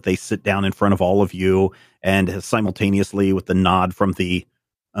trays that they sit down in front of all of you, and simultaneously, with the nod from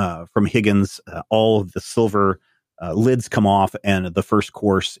Higgins, all of the silver lids come off, and the first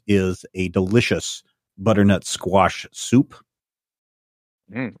course is a delicious butternut squash soup.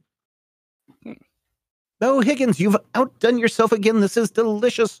 Oh, Higgins, you've outdone yourself again. This is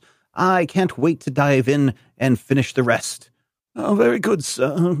delicious. I can't wait to dive in and finish the rest. Oh, very good,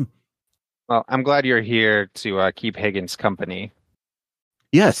 sir. Well, I'm glad you're here to keep Higgins company.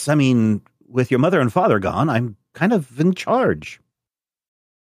 Yes, I mean, with your mother and father gone, I'm kind of in charge.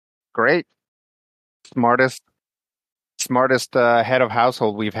 Great. Smartest head of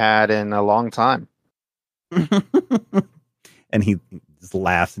household we've had in a long time. And he just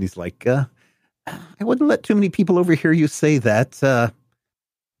laughs and he's like, I wouldn't let too many people overhear you say that.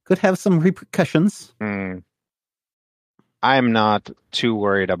 Could have some repercussions. I'm not too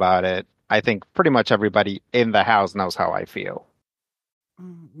worried about it. I think pretty much everybody in the house knows how I feel.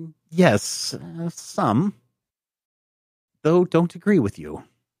 Yes, some. Though don't agree with you.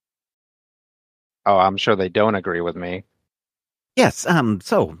 Oh, I'm sure they don't agree with me. Yes,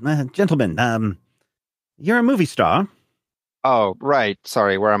 gentlemen, you're a movie star. Oh, right.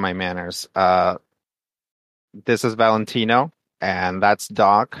 Sorry, where are my manners? This is Valentino, and that's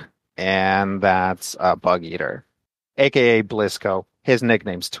Doc, and that's Bug Eater, a.k.a. Blisco. His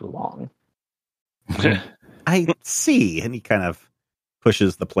nickname's too long. I see. And he kind of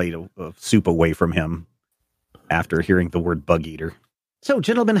pushes the plate of soup away from him after hearing the word Bug Eater. So,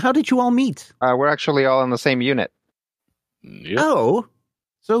 gentlemen, how did you all meet? We're actually all in the same unit. Yep. Oh,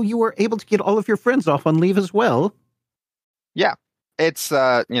 so you were able to get all of your friends off on leave as well? Yeah. It's,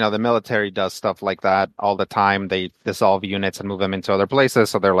 the military does stuff like that all the time. They dissolve units and move them into other places.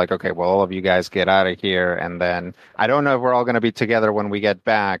 So they're like, okay, well, all of you guys get out of here. And then I don't know if we're all going to be together when we get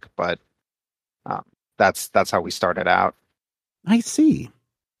back, but that's how we started out. I see.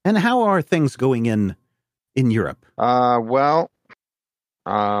 And how are things going in Europe?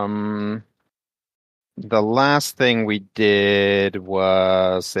 The last thing we did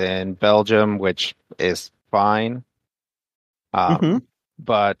was in Belgium, which is fine.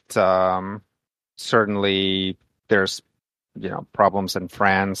 But certainly there's, problems in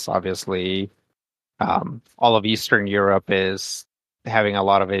France. Obviously, all of Eastern Europe is having a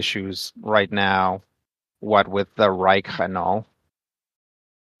lot of issues right now. What with the Reich and all.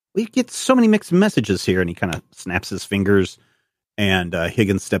 We get so many mixed messages here, and he kind of snaps his fingers, and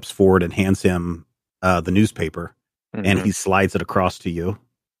Higgins steps forward and hands him the newspaper, and he slides it across to you.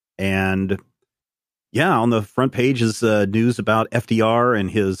 And yeah, on the front page is news about FDR and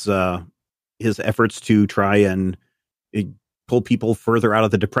his efforts to try and pull people further out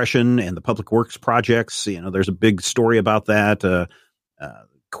of the Depression and the public works projects. There's a big story about that.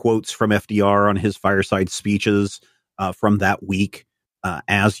 Quotes from FDR on his fireside speeches from that week.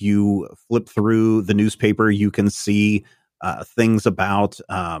 As you flip through the newspaper, you can see things about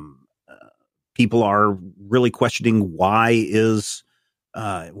people are really questioning why is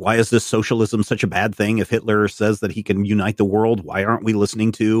this socialism such a bad thing? If Hitler says that he can unite the world, why aren't we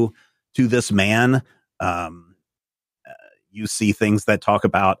listening to this man? You see things that talk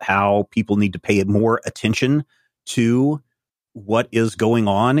about how people need to pay more attention to what is going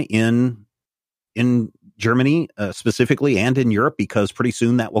on in Germany specifically, and in Europe, because pretty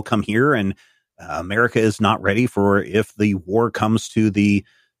soon that will come here, and America is not ready for if the war comes to the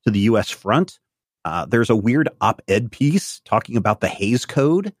U.S. front. There's a weird op-ed piece talking about the Hays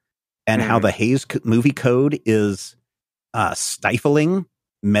Code and how the Hays movie code is stifling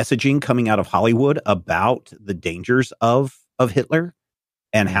messaging coming out of Hollywood about the dangers of Hitler,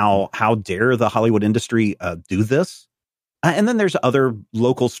 and how dare the Hollywood industry do this. And then there's other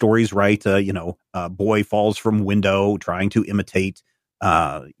local stories, right? Boy falls from window trying to imitate,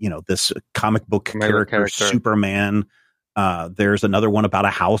 this comic book character, Superman. There's another one about a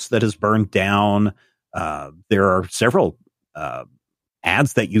house that is burned down. There are several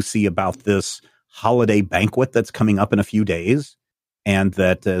ads that you see about this holiday banquet that's coming up in a few days. and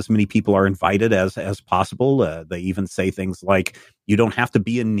that as many people are invited as possible. They even say things like, you don't have to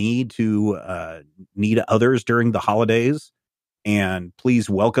be in need to need others during the holidays, and please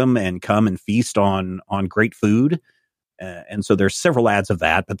welcome and come and feast on great food. And so there's several ads of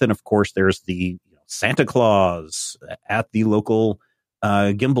that. But then, of course, there's the Santa Claus at the local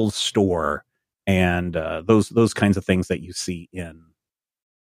Gimbal store, and those kinds of things that you see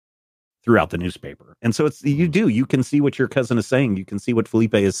throughout the newspaper. And so you can see what your cousin is saying. You can see what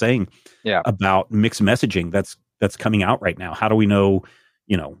Felipe is saying about mixed messaging that's coming out right now. How do we know,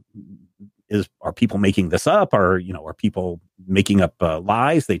 are people making this up? Are people making up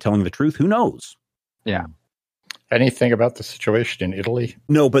lies? They telling the truth? Who knows? Yeah. Anything about the situation in Italy?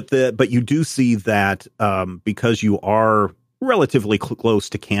 No, but you do see that because you are relatively close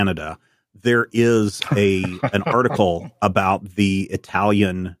to Canada, there is an article about the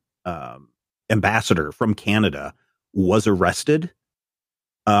Italian ambassador from Canada was arrested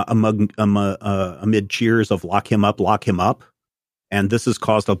amid cheers of lock him up. And this has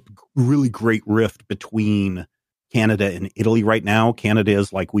caused a really great rift between Canada and Italy right now. Canada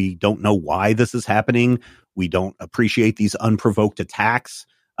is like, we don't know why this is happening. We don't appreciate these unprovoked attacks.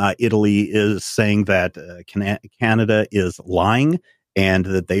 Italy is saying that Canada is lying and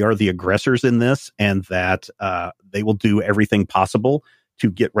that they are the aggressors in this, and that they will do everything possible to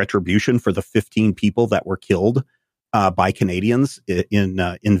get retribution for the 15 people that were killed by Canadians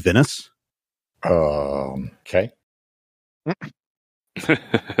in Venice. Okay.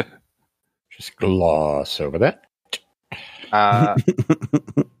 Just gloss over that. So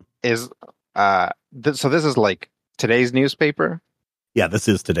this is like today's newspaper? Yeah, this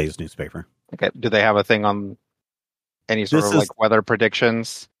is today's newspaper. Okay. Do they have a thing on any sort of like weather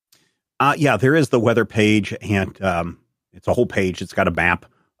predictions? Yeah, there is the weather page, and it's a whole page. It's got a map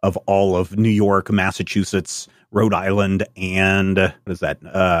of all of New York, Massachusetts, Rhode Island, and what is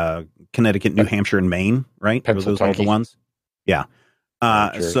that? Connecticut, New Hampshire, and Maine, right? Are those all the ones? Yeah.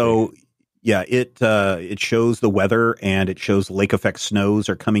 So yeah, it shows the weather, and it shows lake effect snows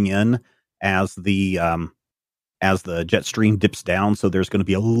are coming in as the jet stream dips down. So there's going to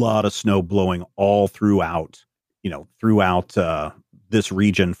be a lot of snow blowing all throughout this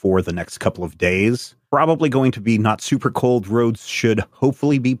region for the next couple of days. Probably going to be not super cold. Roads should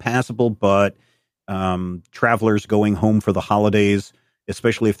hopefully be passable, but travelers going home for the holidays,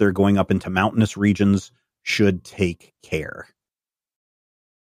 especially if they're going up into mountainous regions, should take care.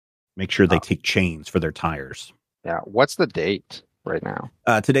 Make sure they take chains for their tires. Yeah. What's the date right now?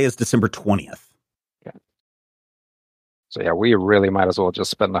 Today is December 20th. Okay. So yeah, we really might as well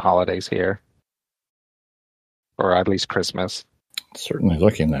just spend the holidays here. Or at least Christmas. Certainly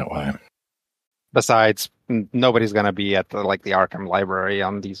looking that way. Besides, nobody's going to be at the Arkham Library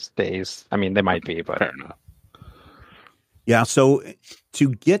on these days. I mean, they might be, but fair enough. Yeah, so to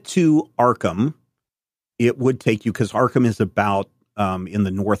get to Arkham, it would take you, because Arkham is about in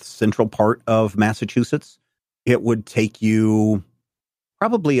the north central part of Massachusetts. It would take you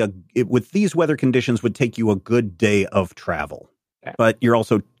probably with these weather conditions would take you a good day of travel. Okay. But you're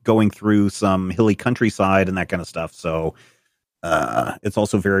also going through some hilly countryside and that kind of stuff. So it's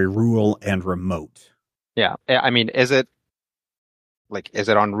also very rural and remote. Yeah. I mean, is it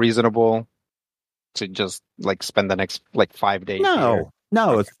unreasonable to just spend the next 5 days here?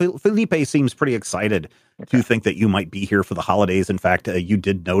 No. Okay. Felipe seems pretty excited to think that you might be here for the holidays. In fact, you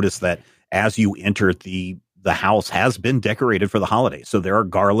did notice that as you entered, the house has been decorated for the holidays. So there are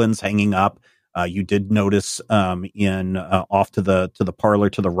garlands hanging up. You did notice off to the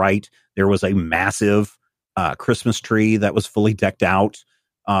parlor to the right, there was a massive Christmas tree that was fully decked out.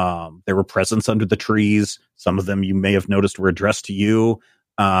 There were presents under the trees. Some of them you may have noticed were addressed to you.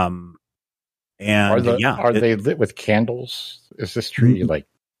 And are they lit with candles? Is this tree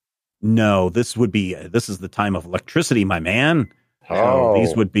No, this is the time of electricity, my man. So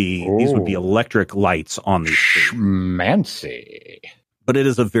these would be electric lights on these trees. Schmancy. But it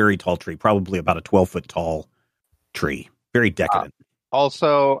is a very tall tree, probably about a 12-foot tall tree. Very decadent.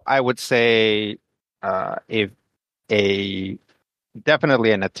 Also, I would say definitely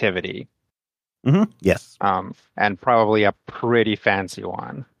a nativity. Mm-hmm. Yes. And probably a pretty fancy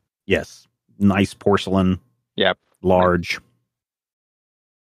one. Yes. Nice porcelain. Yep. Large.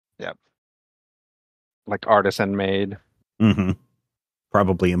 Yep. Like artisan made. Mm-hmm.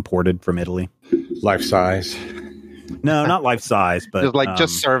 Probably imported from Italy. Life size. No, not life size, but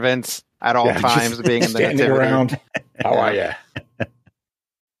just servants at all times being in the standing nativity. Around. How are you?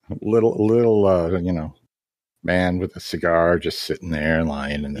 Little, man with a cigar just sitting there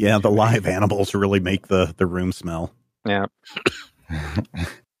lying in the the live animals really make the room smell. Yeah.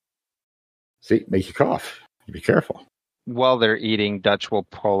 See, make you cough. Be careful. while they're eating, Dutch will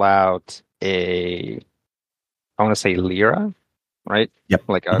pull out I want to say lira, right? Yep.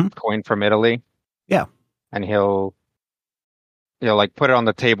 Like a coin from Italy. Yeah. And he'll like put it on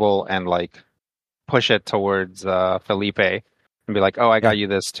the table and like push it towards Felipe and be like, "Oh, I got you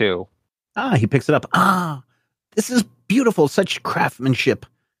this too." He picks it up. This is beautiful. Such craftsmanship.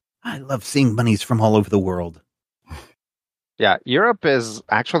 I love seeing monies from all over the world. Yeah, Europe is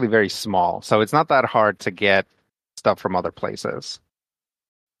actually very small, so it's not that hard to get stuff from other places.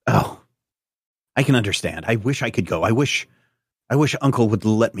 Oh, I can understand. I wish I could go. I wish Uncle would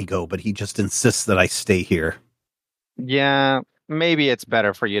let me go, but he just insists that I stay here. Yeah, maybe it's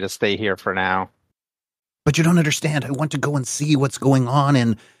better for you to stay here for now. But you don't understand. I want to go and see what's going on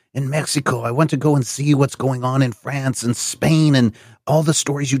in Mexico. I want to go and see what's going on in France and Spain, and all the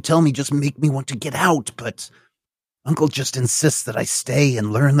stories you tell me just make me want to get out. But Uncle just insists that I stay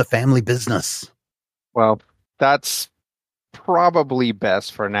and learn the family business. Well, that's probably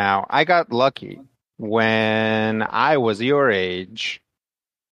best for now. I got lucky. When I was your age,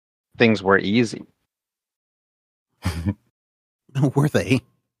 things were easy. Were they?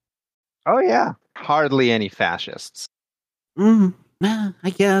 Oh, yeah. Hardly any fascists. I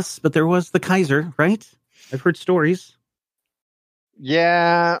guess, but there was the Kaiser, right? I've heard stories.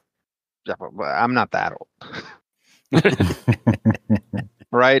 Yeah, I'm not that old.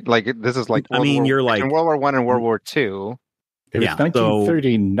 Right? Like, this is like you're like in World War I and World War II. If it's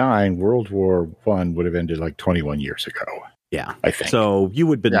 1939, World War I would have ended like 21 years ago. Yeah, I think. So you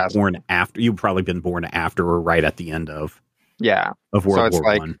would have been born after. You've probably been born after or right at the end of World War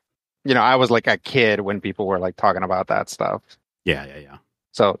I. I was like a kid when people were like talking about that stuff. Yeah.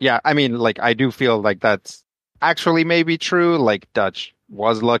 So yeah, I mean, like I do feel like that's actually maybe true. Like Dutch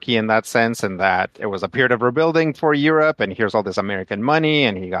was lucky in that sense, and that it was a period of rebuilding for Europe, and here's all this American money,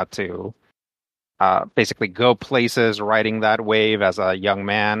 and he got to basically go places riding that wave as a young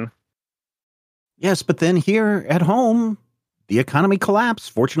man. Yes, but then here at home, the economy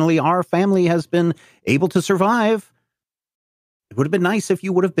collapsed. Fortunately, our family has been able to survive. It would have been nice if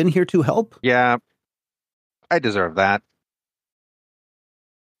you would have been here to help. Yeah, I deserve that.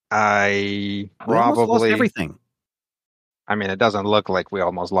 We almost lost everything. I mean, it doesn't look like we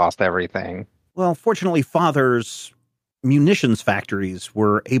almost lost everything. Well, fortunately, Father's munitions factories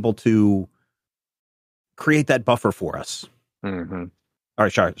were able to create that buffer for us. Mm-hmm. Or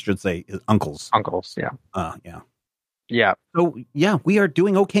I should say Uncle's. Uncle's, yeah. Yeah. So, yeah, we are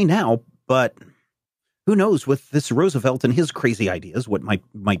doing okay now, but who knows with this Roosevelt and his crazy ideas, what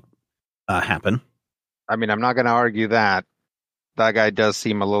might happen. I mean, I'm not going to argue that. That guy does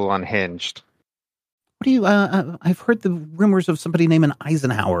seem a little unhinged. What do you, I've heard the rumors of somebody named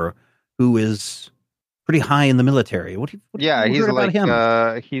Eisenhower who is pretty high in the military. What he's like, about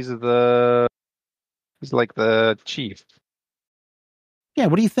him? He's like the chief. Yeah.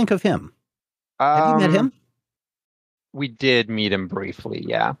 What do you think of him? Have you met him? We did meet him briefly.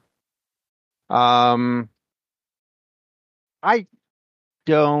 Yeah. I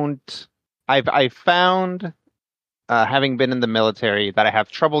found, having been in the military, that I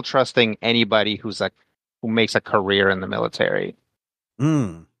have trouble trusting anybody who makes a career in the military.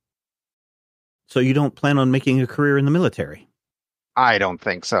 So you don't plan on making a career in the military? I don't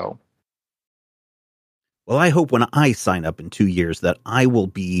think so. Well, I hope when I sign up in 2 years that I will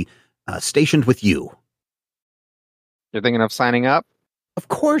be stationed with you. You're thinking of signing up? Of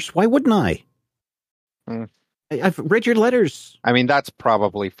course. Why wouldn't I? I've read your letters. I mean, that's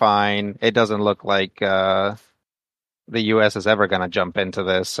probably fine. It doesn't look like the U.S. is ever going to jump into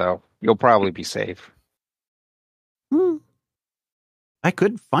this, so you'll probably be safe. I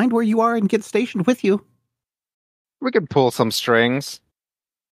could find where you are and get stationed with you. We could pull some strings.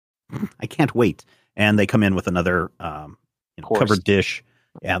 I can't wait. And they come in with another covered dish.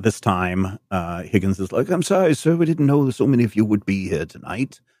 Yeah, this time Higgins is like, I'm sorry, sir, we didn't know so many of you would be here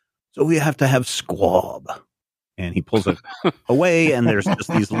tonight. So we have to have squab. And he pulls it away, and there's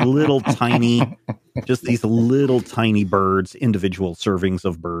just these little tiny birds, individual servings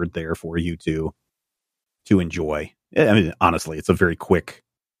of bird there for you to enjoy. I mean, honestly, it's a very quick,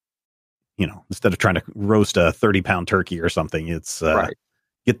 instead of trying to roast a 30-pound turkey or something, it's right.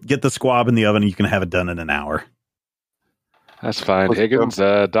 Get the squab in the oven, and you can have it done in an hour. That's fine. Higgins,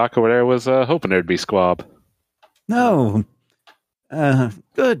 Doc over there was hoping there'd be squab. No.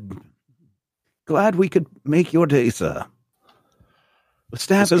 Good. Glad we could make your day, sir. The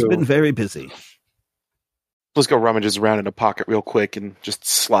staff has been very busy. Let's go rummages around in a pocket real quick and just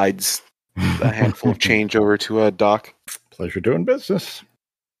slides a handful of change over to Doc. Pleasure doing business.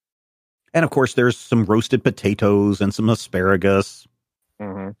 And, of course, there's some roasted potatoes and some asparagus.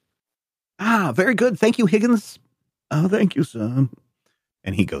 Mm-hmm. Very good. Thank you, Higgins. Oh, thank you, sir.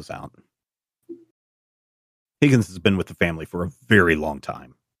 And he goes out. Higgins has been with the family for a very long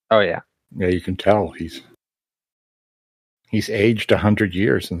time. Oh, yeah. Yeah, you can tell he's aged 100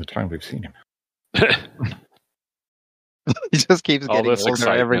 years in the time we've seen him. He just keeps All getting this older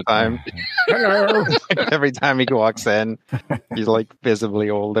every excitement. time. Hello. Every time he walks in, he's like visibly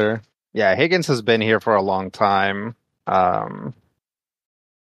older. Yeah, Higgins has been here for a long time.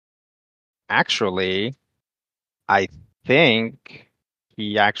 Actually, I think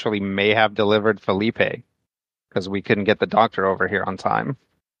he actually may have delivered Felipe because we couldn't get the doctor over here on time.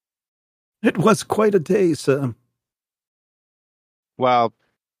 It was quite a day, sir. Well,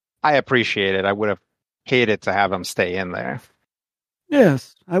 I appreciate it. I would have hated to have him stay in there.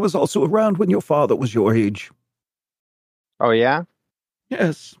 Yes, I was also around when your father was your age. Oh, yeah?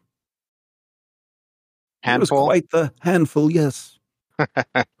 Yes. He was Handful? quite the handful, yes.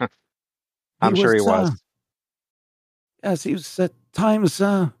 I'm sure he was. Yes, he was at times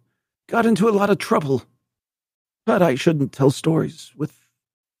got into a lot of trouble. But I shouldn't tell stories with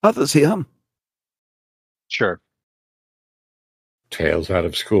others here. Sure. Tales out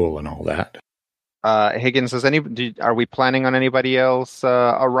of school and all that. Higgins, are we planning on anybody else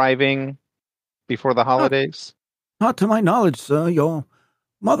arriving before the holidays? Not to my knowledge, sir. Your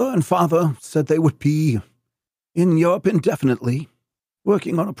mother and father said they would be in Europe indefinitely,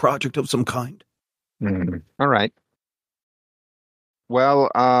 working on a project of some kind. All right.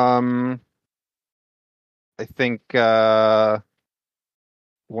 Well, I think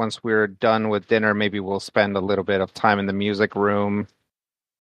once we're done with dinner, maybe we'll spend a little bit of time in the music room.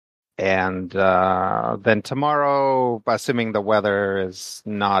 And then tomorrow, assuming the weather is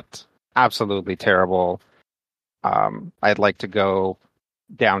not absolutely terrible, I'd like to go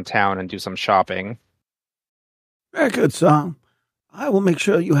downtown and do some shopping. Very good, sir. I will make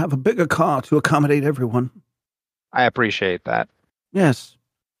sure you have a bigger car to accommodate everyone. I appreciate that. Yes.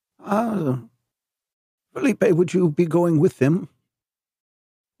 Felipe, would you be going with him?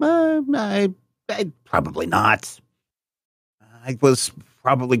 I probably not. I was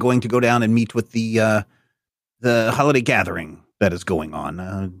probably going to go down and meet with the holiday gathering that is going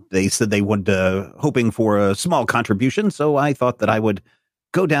on. They said they would, hoping for a small contribution, so I thought that I would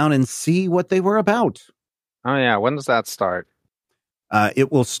go down and see what they were about. Oh, yeah. When does that start?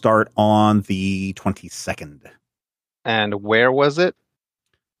 It will start on the 22nd. And where was it?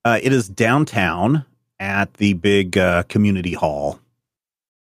 It is downtown at the big community hall.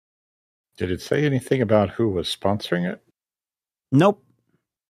 Did it say anything about who was sponsoring it? Nope.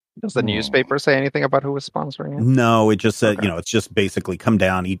 Does the newspaper say anything about who was sponsoring it? No, it just said, Okay. It's just basically come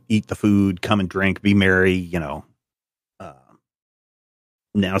down, eat the food, come and drink, be merry,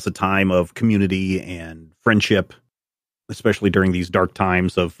 Now's a time of community and friendship, especially during these dark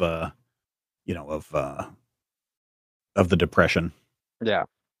times of the Depression. Yeah.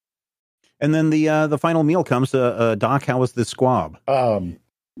 And then the final meal comes. Doc, how was this squab?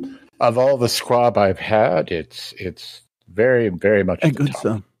 Of all the squab I've had, it's very, very much at the Good, top.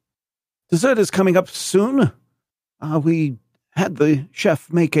 sir. Dessert is coming up soon. We had the chef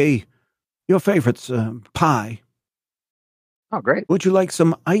make your favorites pie. Oh, great. Would you like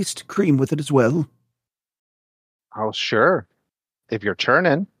some iced cream with it as well? Oh, sure. If you're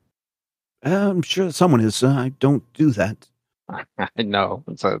churning. I'm sure someone is. I don't do that. I know.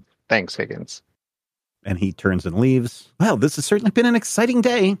 So thanks, Higgins. And he turns and leaves. Well, this has certainly been an exciting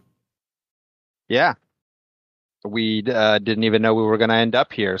day. Yeah. We didn't even know we were going to end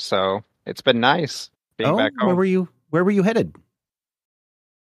up here, so it's been nice being back home. Where were you headed?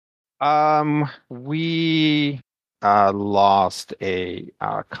 We lost a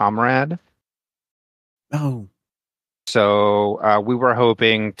comrade. Oh, So we were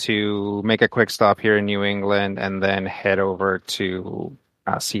hoping to make a quick stop here in New England and then head over to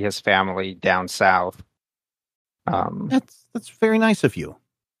see his family down south. that's very nice of you.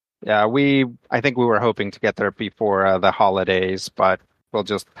 Yeah, I think we were hoping to get there before the holidays, but we'll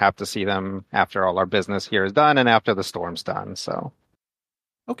just have to see them after all our business here is done and after the storm's done. So,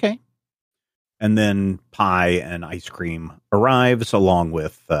 Okay. And then pie and ice cream arrives along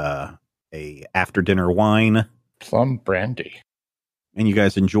with a after dinner wine, Plum brandy. and you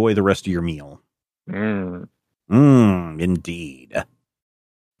guys enjoy the rest of your meal. Indeed.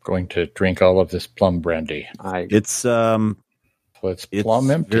 Going to drink all of this plum brandy. It's So it's plum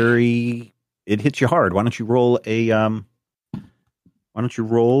it's empty. it hits you hard. Why don't you roll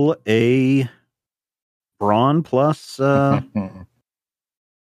a brawn plus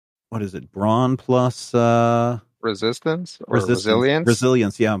what is it? Brawn plus resistance or resilience?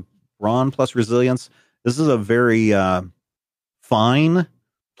 Resilience, yeah. Brawn plus resilience. This is a very fine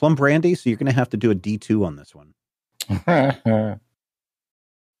plum brandy, so you're going to have to do a D2 on this one.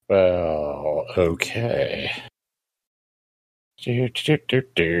 Well, okay. Hang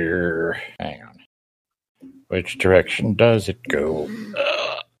on. Which direction does it go?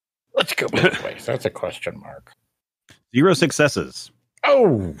 Let's go both ways. That's a question mark. 0 successes.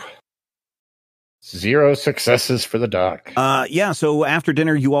 Oh! 0 successes for the doc. Yeah, so after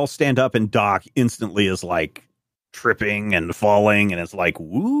dinner, you all stand up, and Doc instantly is like tripping and falling, and it's like,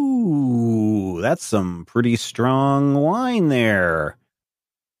 woo, that's some pretty strong wine there.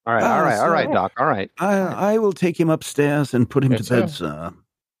 All right, Doc. All right. I will take him upstairs and put him to bed, sir.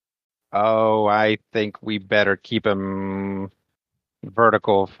 Oh, I think we better keep him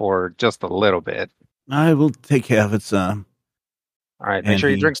vertical for just a little bit. I will take care of it, sir. All right, make sure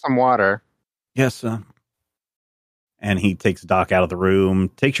you drink some water. Yes, sir. And he takes Doc out of the room,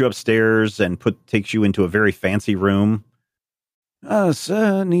 takes you upstairs, and takes you into a very fancy room.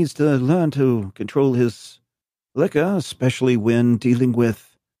 Sir needs to learn to control his liquor, especially when dealing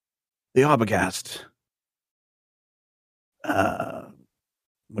with the Arbogast.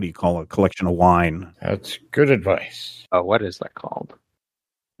 What do you call a collection of wine? That's good advice. Oh, what is that called?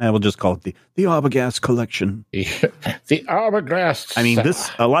 I will just call it the Arbogast collection. The Arbogast. I mean,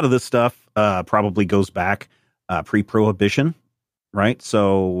 a lot of this stuff probably goes back pre-Prohibition, right?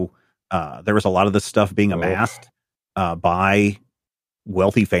 So there was a lot of this stuff being amassed by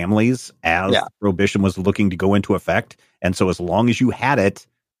wealthy families as Prohibition was looking to go into effect. And so as long as you had it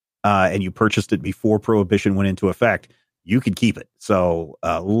and you purchased it before Prohibition went into effect, you could keep it. So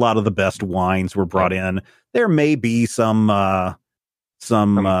a lot of the best wines were brought in. There may be some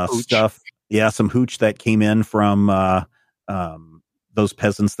stuff. Yeah, some hooch that came in from those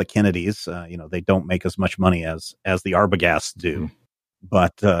peasants, the Kennedys. They don't make as much money as the Arbogasts do.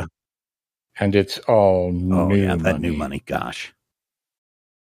 But and it's all new money. That new money, gosh.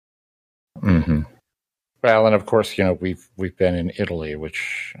 Mm-hmm. Well, and of course, we've been in Italy,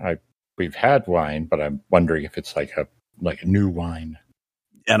 which we've had wine, but I'm wondering if it's like a new wine.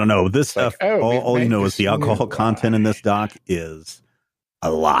 I don't know. This stuff, all you know is the alcohol content in this, Doc, is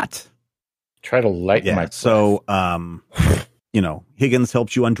a lot. Try to lighten my breath. So, Higgins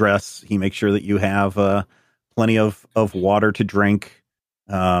helps you undress. He makes sure that you have plenty of water to drink.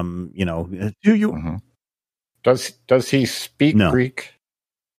 Do you? Mm-hmm. Does he speak Greek?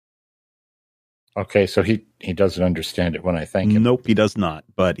 Okay, so he doesn't understand it when I thank him. Nope, he does not.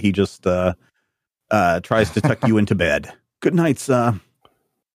 But he just tries to tuck you into bed. Good night, sir.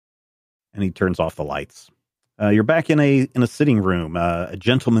 And he turns off the lights. You're back in a sitting room, a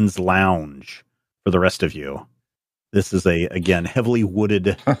gentleman's lounge for the rest of you. This is again heavily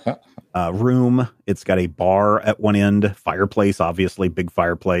wooded room. It's got a bar at one end, fireplace, obviously big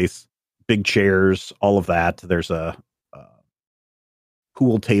fireplace, big chairs, all of that. There's a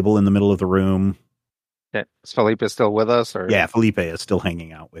pool table in the middle of the room. Okay. Is Felipe still with us? Or? Yeah, Felipe is still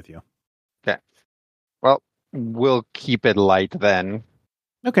hanging out with you. Okay. Well, we'll keep it light then.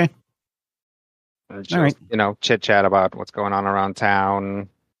 Okay. Just, all right. Chit chat about what's going on around town.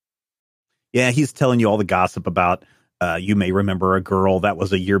 Yeah, he's telling you all the gossip about, you may remember a girl that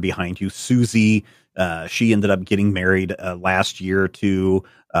was a year behind you, Susie. She ended up getting married last year to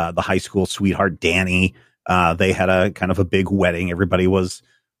the high school sweetheart, Danny. They had a kind of a big wedding. Everybody was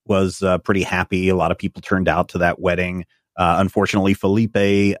pretty happy. A lot of people turned out to that wedding. Unfortunately, Felipe,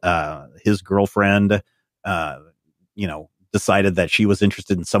 his girlfriend, decided that she was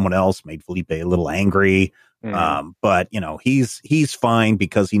interested in someone else, made Felipe a little angry. But he's fine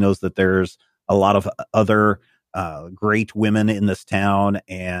because he knows that there's a lot of other great women in this town,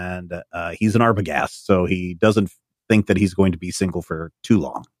 and he's an Arbogast, so he doesn't think that he's going to be single for too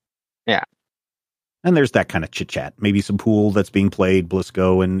long. Yeah. And there's that kind of chit chat, maybe some pool that's being played,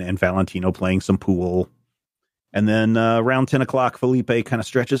 Blisco and Valentino playing some pool. And then around 10 o'clock, Felipe kind of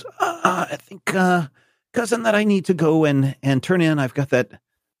stretches. I think, cousin, that I need to go and turn in. I've got that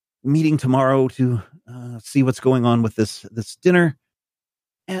meeting tomorrow to see what's going on with this dinner.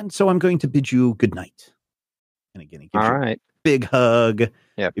 And so I'm going to bid you good night. And again, he gives you a big hug,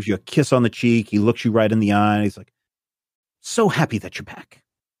 gives you a kiss on the cheek. He looks you right in the eye. He's like, so happy that you're back.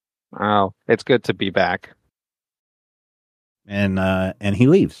 Oh, it's good to be back. And he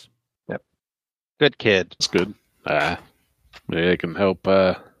leaves. Yep. Good kid. It's good. Maybe it can help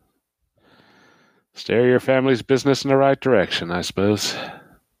steer your family's business in the right direction, I suppose.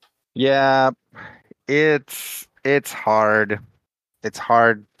 Yeah, it's hard. It's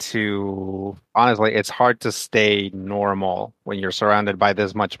hard to stay normal when you're surrounded by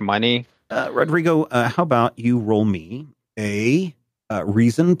this much money. Rodrigo, how about you roll me a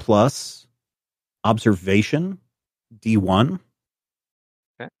reason plus observation D1?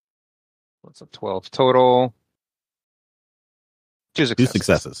 Okay. What's a 12 total? 2 successes. 2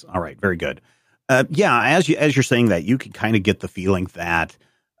 successes. All right, very good. Yeah, as you're saying that, you can kind of get the feeling that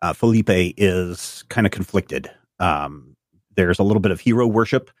Felipe is kind of conflicted. There's a little bit of hero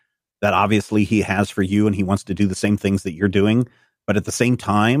worship that obviously he has for you, and he wants to do the same things that you're doing. But at the same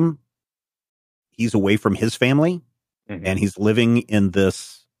time, he's away from his family, and he's living in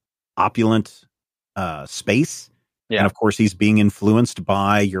this opulent space. Yeah. And of course, he's being influenced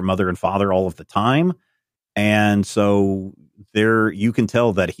by your mother and father all of the time. And so you can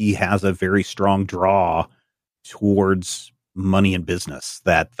tell that he has a very strong draw towards money and business.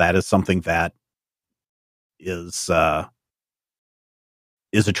 That is something that is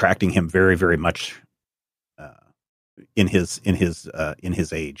attracting him very, very much in his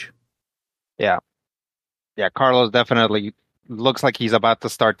age. Yeah. Yeah, Carlos definitely looks like he's about to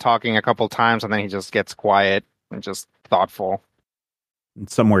start talking a couple times, and then he just gets quiet and just thoughtful. And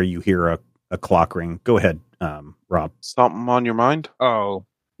somewhere you hear a clock ring. Go ahead, Rob. Something on your mind? Oh,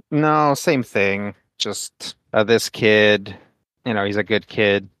 no, same thing. Just this kid, he's a good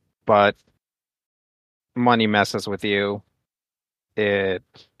kid, but money messes with you. It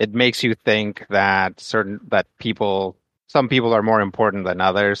makes you think that some people are more important than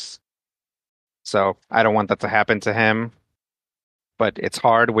others. So I don't want that to happen to him. But it's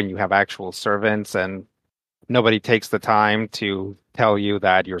hard when you have actual servants and nobody takes the time to tell you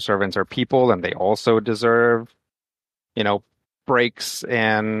that your servants are people and they also deserve, breaks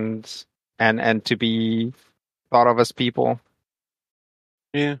and to be thought of as people.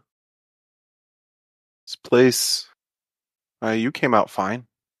 Yeah. This place, you came out fine.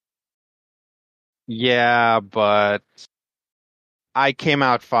 Yeah, but I came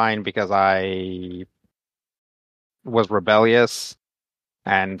out fine because I was rebellious,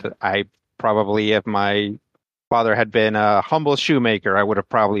 and I probably, if my father had been a humble shoemaker, I would have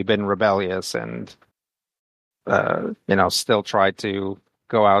probably been rebellious and, still tried to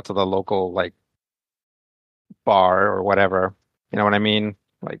go out to the local, bar or whatever. You know what I mean?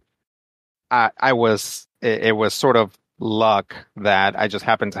 It was sort of luck that I just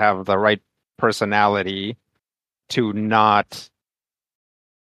happened to have the right personality to not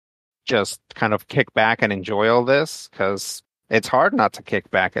just kind of kick back and enjoy all this, because it's hard not to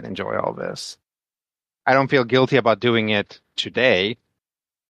kick back and enjoy all this. I don't feel guilty about doing it today,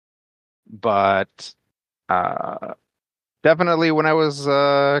 but definitely when I was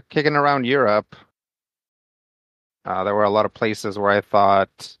kicking around Europe, there were a lot of places where I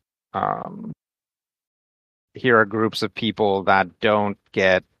thought, here are groups of people that don't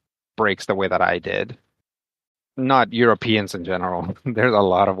get breaks the way that I did. Not Europeans in general. There's a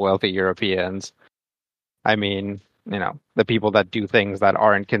lot of wealthy Europeans. I mean, the people that do things that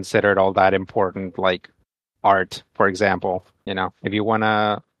aren't considered all that important, like art, for example. If you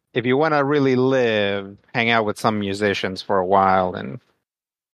wanna really live, hang out with some musicians for a while and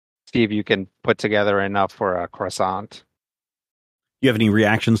see if you can put together enough for a croissant. You have any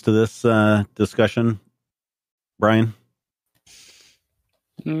reactions to this discussion, Brian?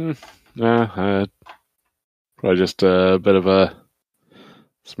 Probably just a bit of a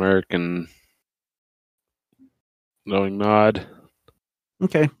smirk and knowing nod.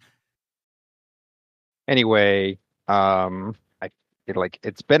 Okay. Anyway, I feel like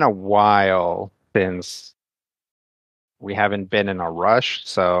it's been a while since we haven't been in a rush,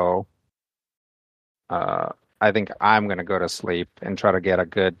 so I think I'm gonna go to sleep and try to get a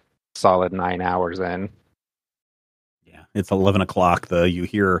good solid 9 hours in. Yeah, it's 11 o'clock. You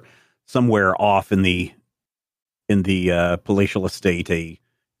hear somewhere off in the palatial estate a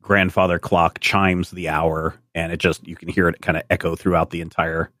grandfather clock chimes the hour, and you can hear it kind of echo throughout the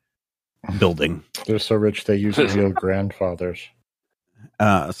entire building. They're so rich they use real grandfathers.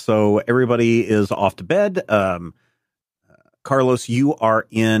 So everybody is off to bed. Carlos, you are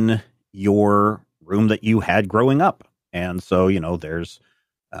in your room that you had growing up, and so there's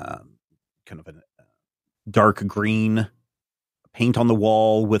kind of a dark green paint on the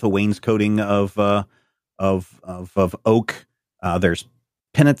wall with a wainscoting of oak. There's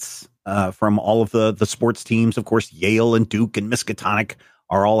pennants from all of the sports teams. Of course, Yale and Duke and Miskatonic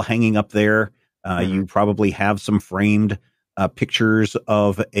are all hanging up there. You probably have some framed pictures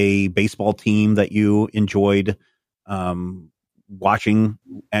of a baseball team that you enjoyed watching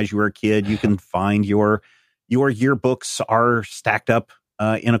as you were a kid. You can find your yearbooks are stacked up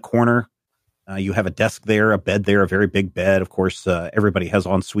in a corner. You have a desk there, a bed there, a very big bed. Of course, everybody has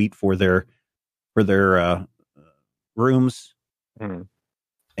ensuite for their rooms.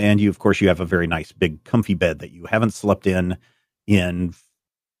 And you have a very nice big comfy bed that you haven't slept in 4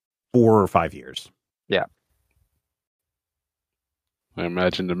 or 5 years. Yeah. I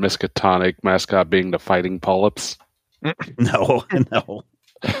imagine the Miskatonic mascot being the Fighting Polyps. No.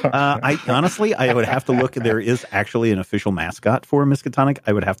 I honestly, I would have to look. There is actually an official mascot for Miskatonic.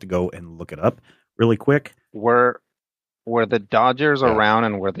 I would have to go and look it up really quick. Were the Dodgers around,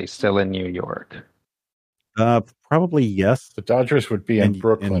 and were they still in New York? Probably yes. The Dodgers would be in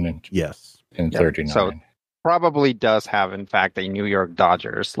Brooklyn yes. in 39. So probably does have, in fact, a New York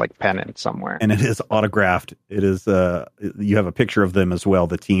Dodgers like pennant somewhere. And it is autographed. It is you have a picture of them as well,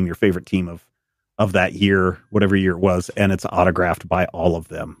 the team, your favorite team of that year, whatever year it was, and it's autographed by all of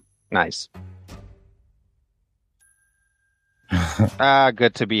them. Nice.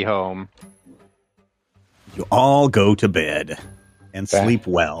 Good to be home. You all go to bed and sleep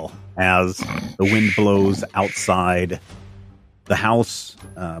well as the wind blows outside the house,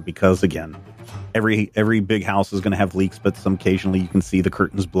 because again, every big house is going to have leaks, but some occasionally you can see the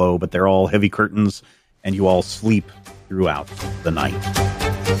curtains blow, but they're all heavy curtains, and you all sleep throughout the night.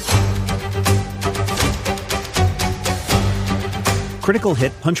 Critical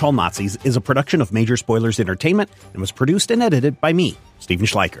Hit Punch Hall Nazis is a production of Major Spoilers Entertainment and was produced and edited by me, Steven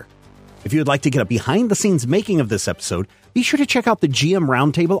Schleicher. If you would like to get a behind-the-scenes making of this episode, be sure to check out the GM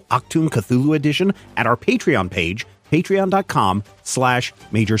Roundtable Octoon Cthulhu Edition at our Patreon page,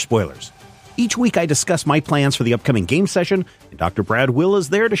 patreon.com/Major Spoilers. Each week I discuss my plans for the upcoming game session, and Dr. Brad Will is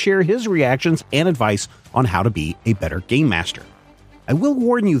there to share his reactions and advice on how to be a better game master. I will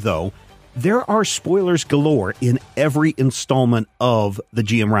warn you, though, there are spoilers galore in every installment of the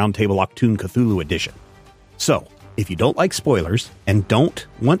GM Roundtable Octoon Cthulhu Edition. So, if you don't like spoilers and don't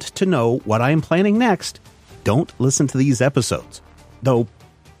want to know what I am planning next, don't listen to these episodes. Though,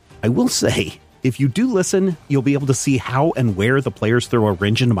 I will say, if you do listen, you'll be able to see how and where the players throw a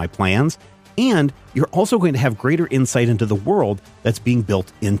wrench into my plans, and you're also going to have greater insight into the world that's being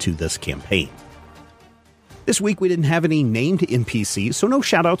built into this campaign. This week we didn't have any named NPCs, so no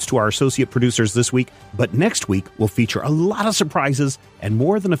shoutouts to our associate producers this week, but next week we'll feature a lot of surprises, and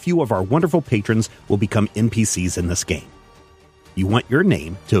more than a few of our wonderful patrons will become NPCs in this game. You want your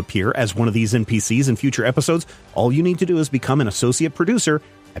name to appear as one of these NPCs in future episodes? All you need to do is become an associate producer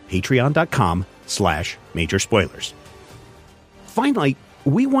at patreon.com/Major Spoilers. Finally,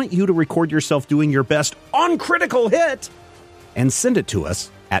 we want you to record yourself doing your best on Critical Hit and send it to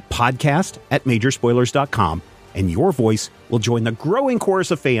us at podcast@majorspoilers.com, and your voice will join the growing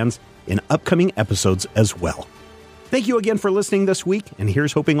chorus of fans in upcoming episodes as well. Thank you again for listening this week, and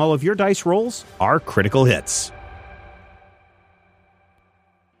here's hoping all of your dice rolls are critical hits.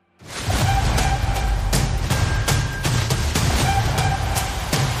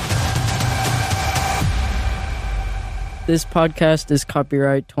 This podcast is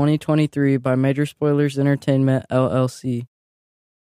copyright 2023 by Major Spoilers Entertainment, LLC.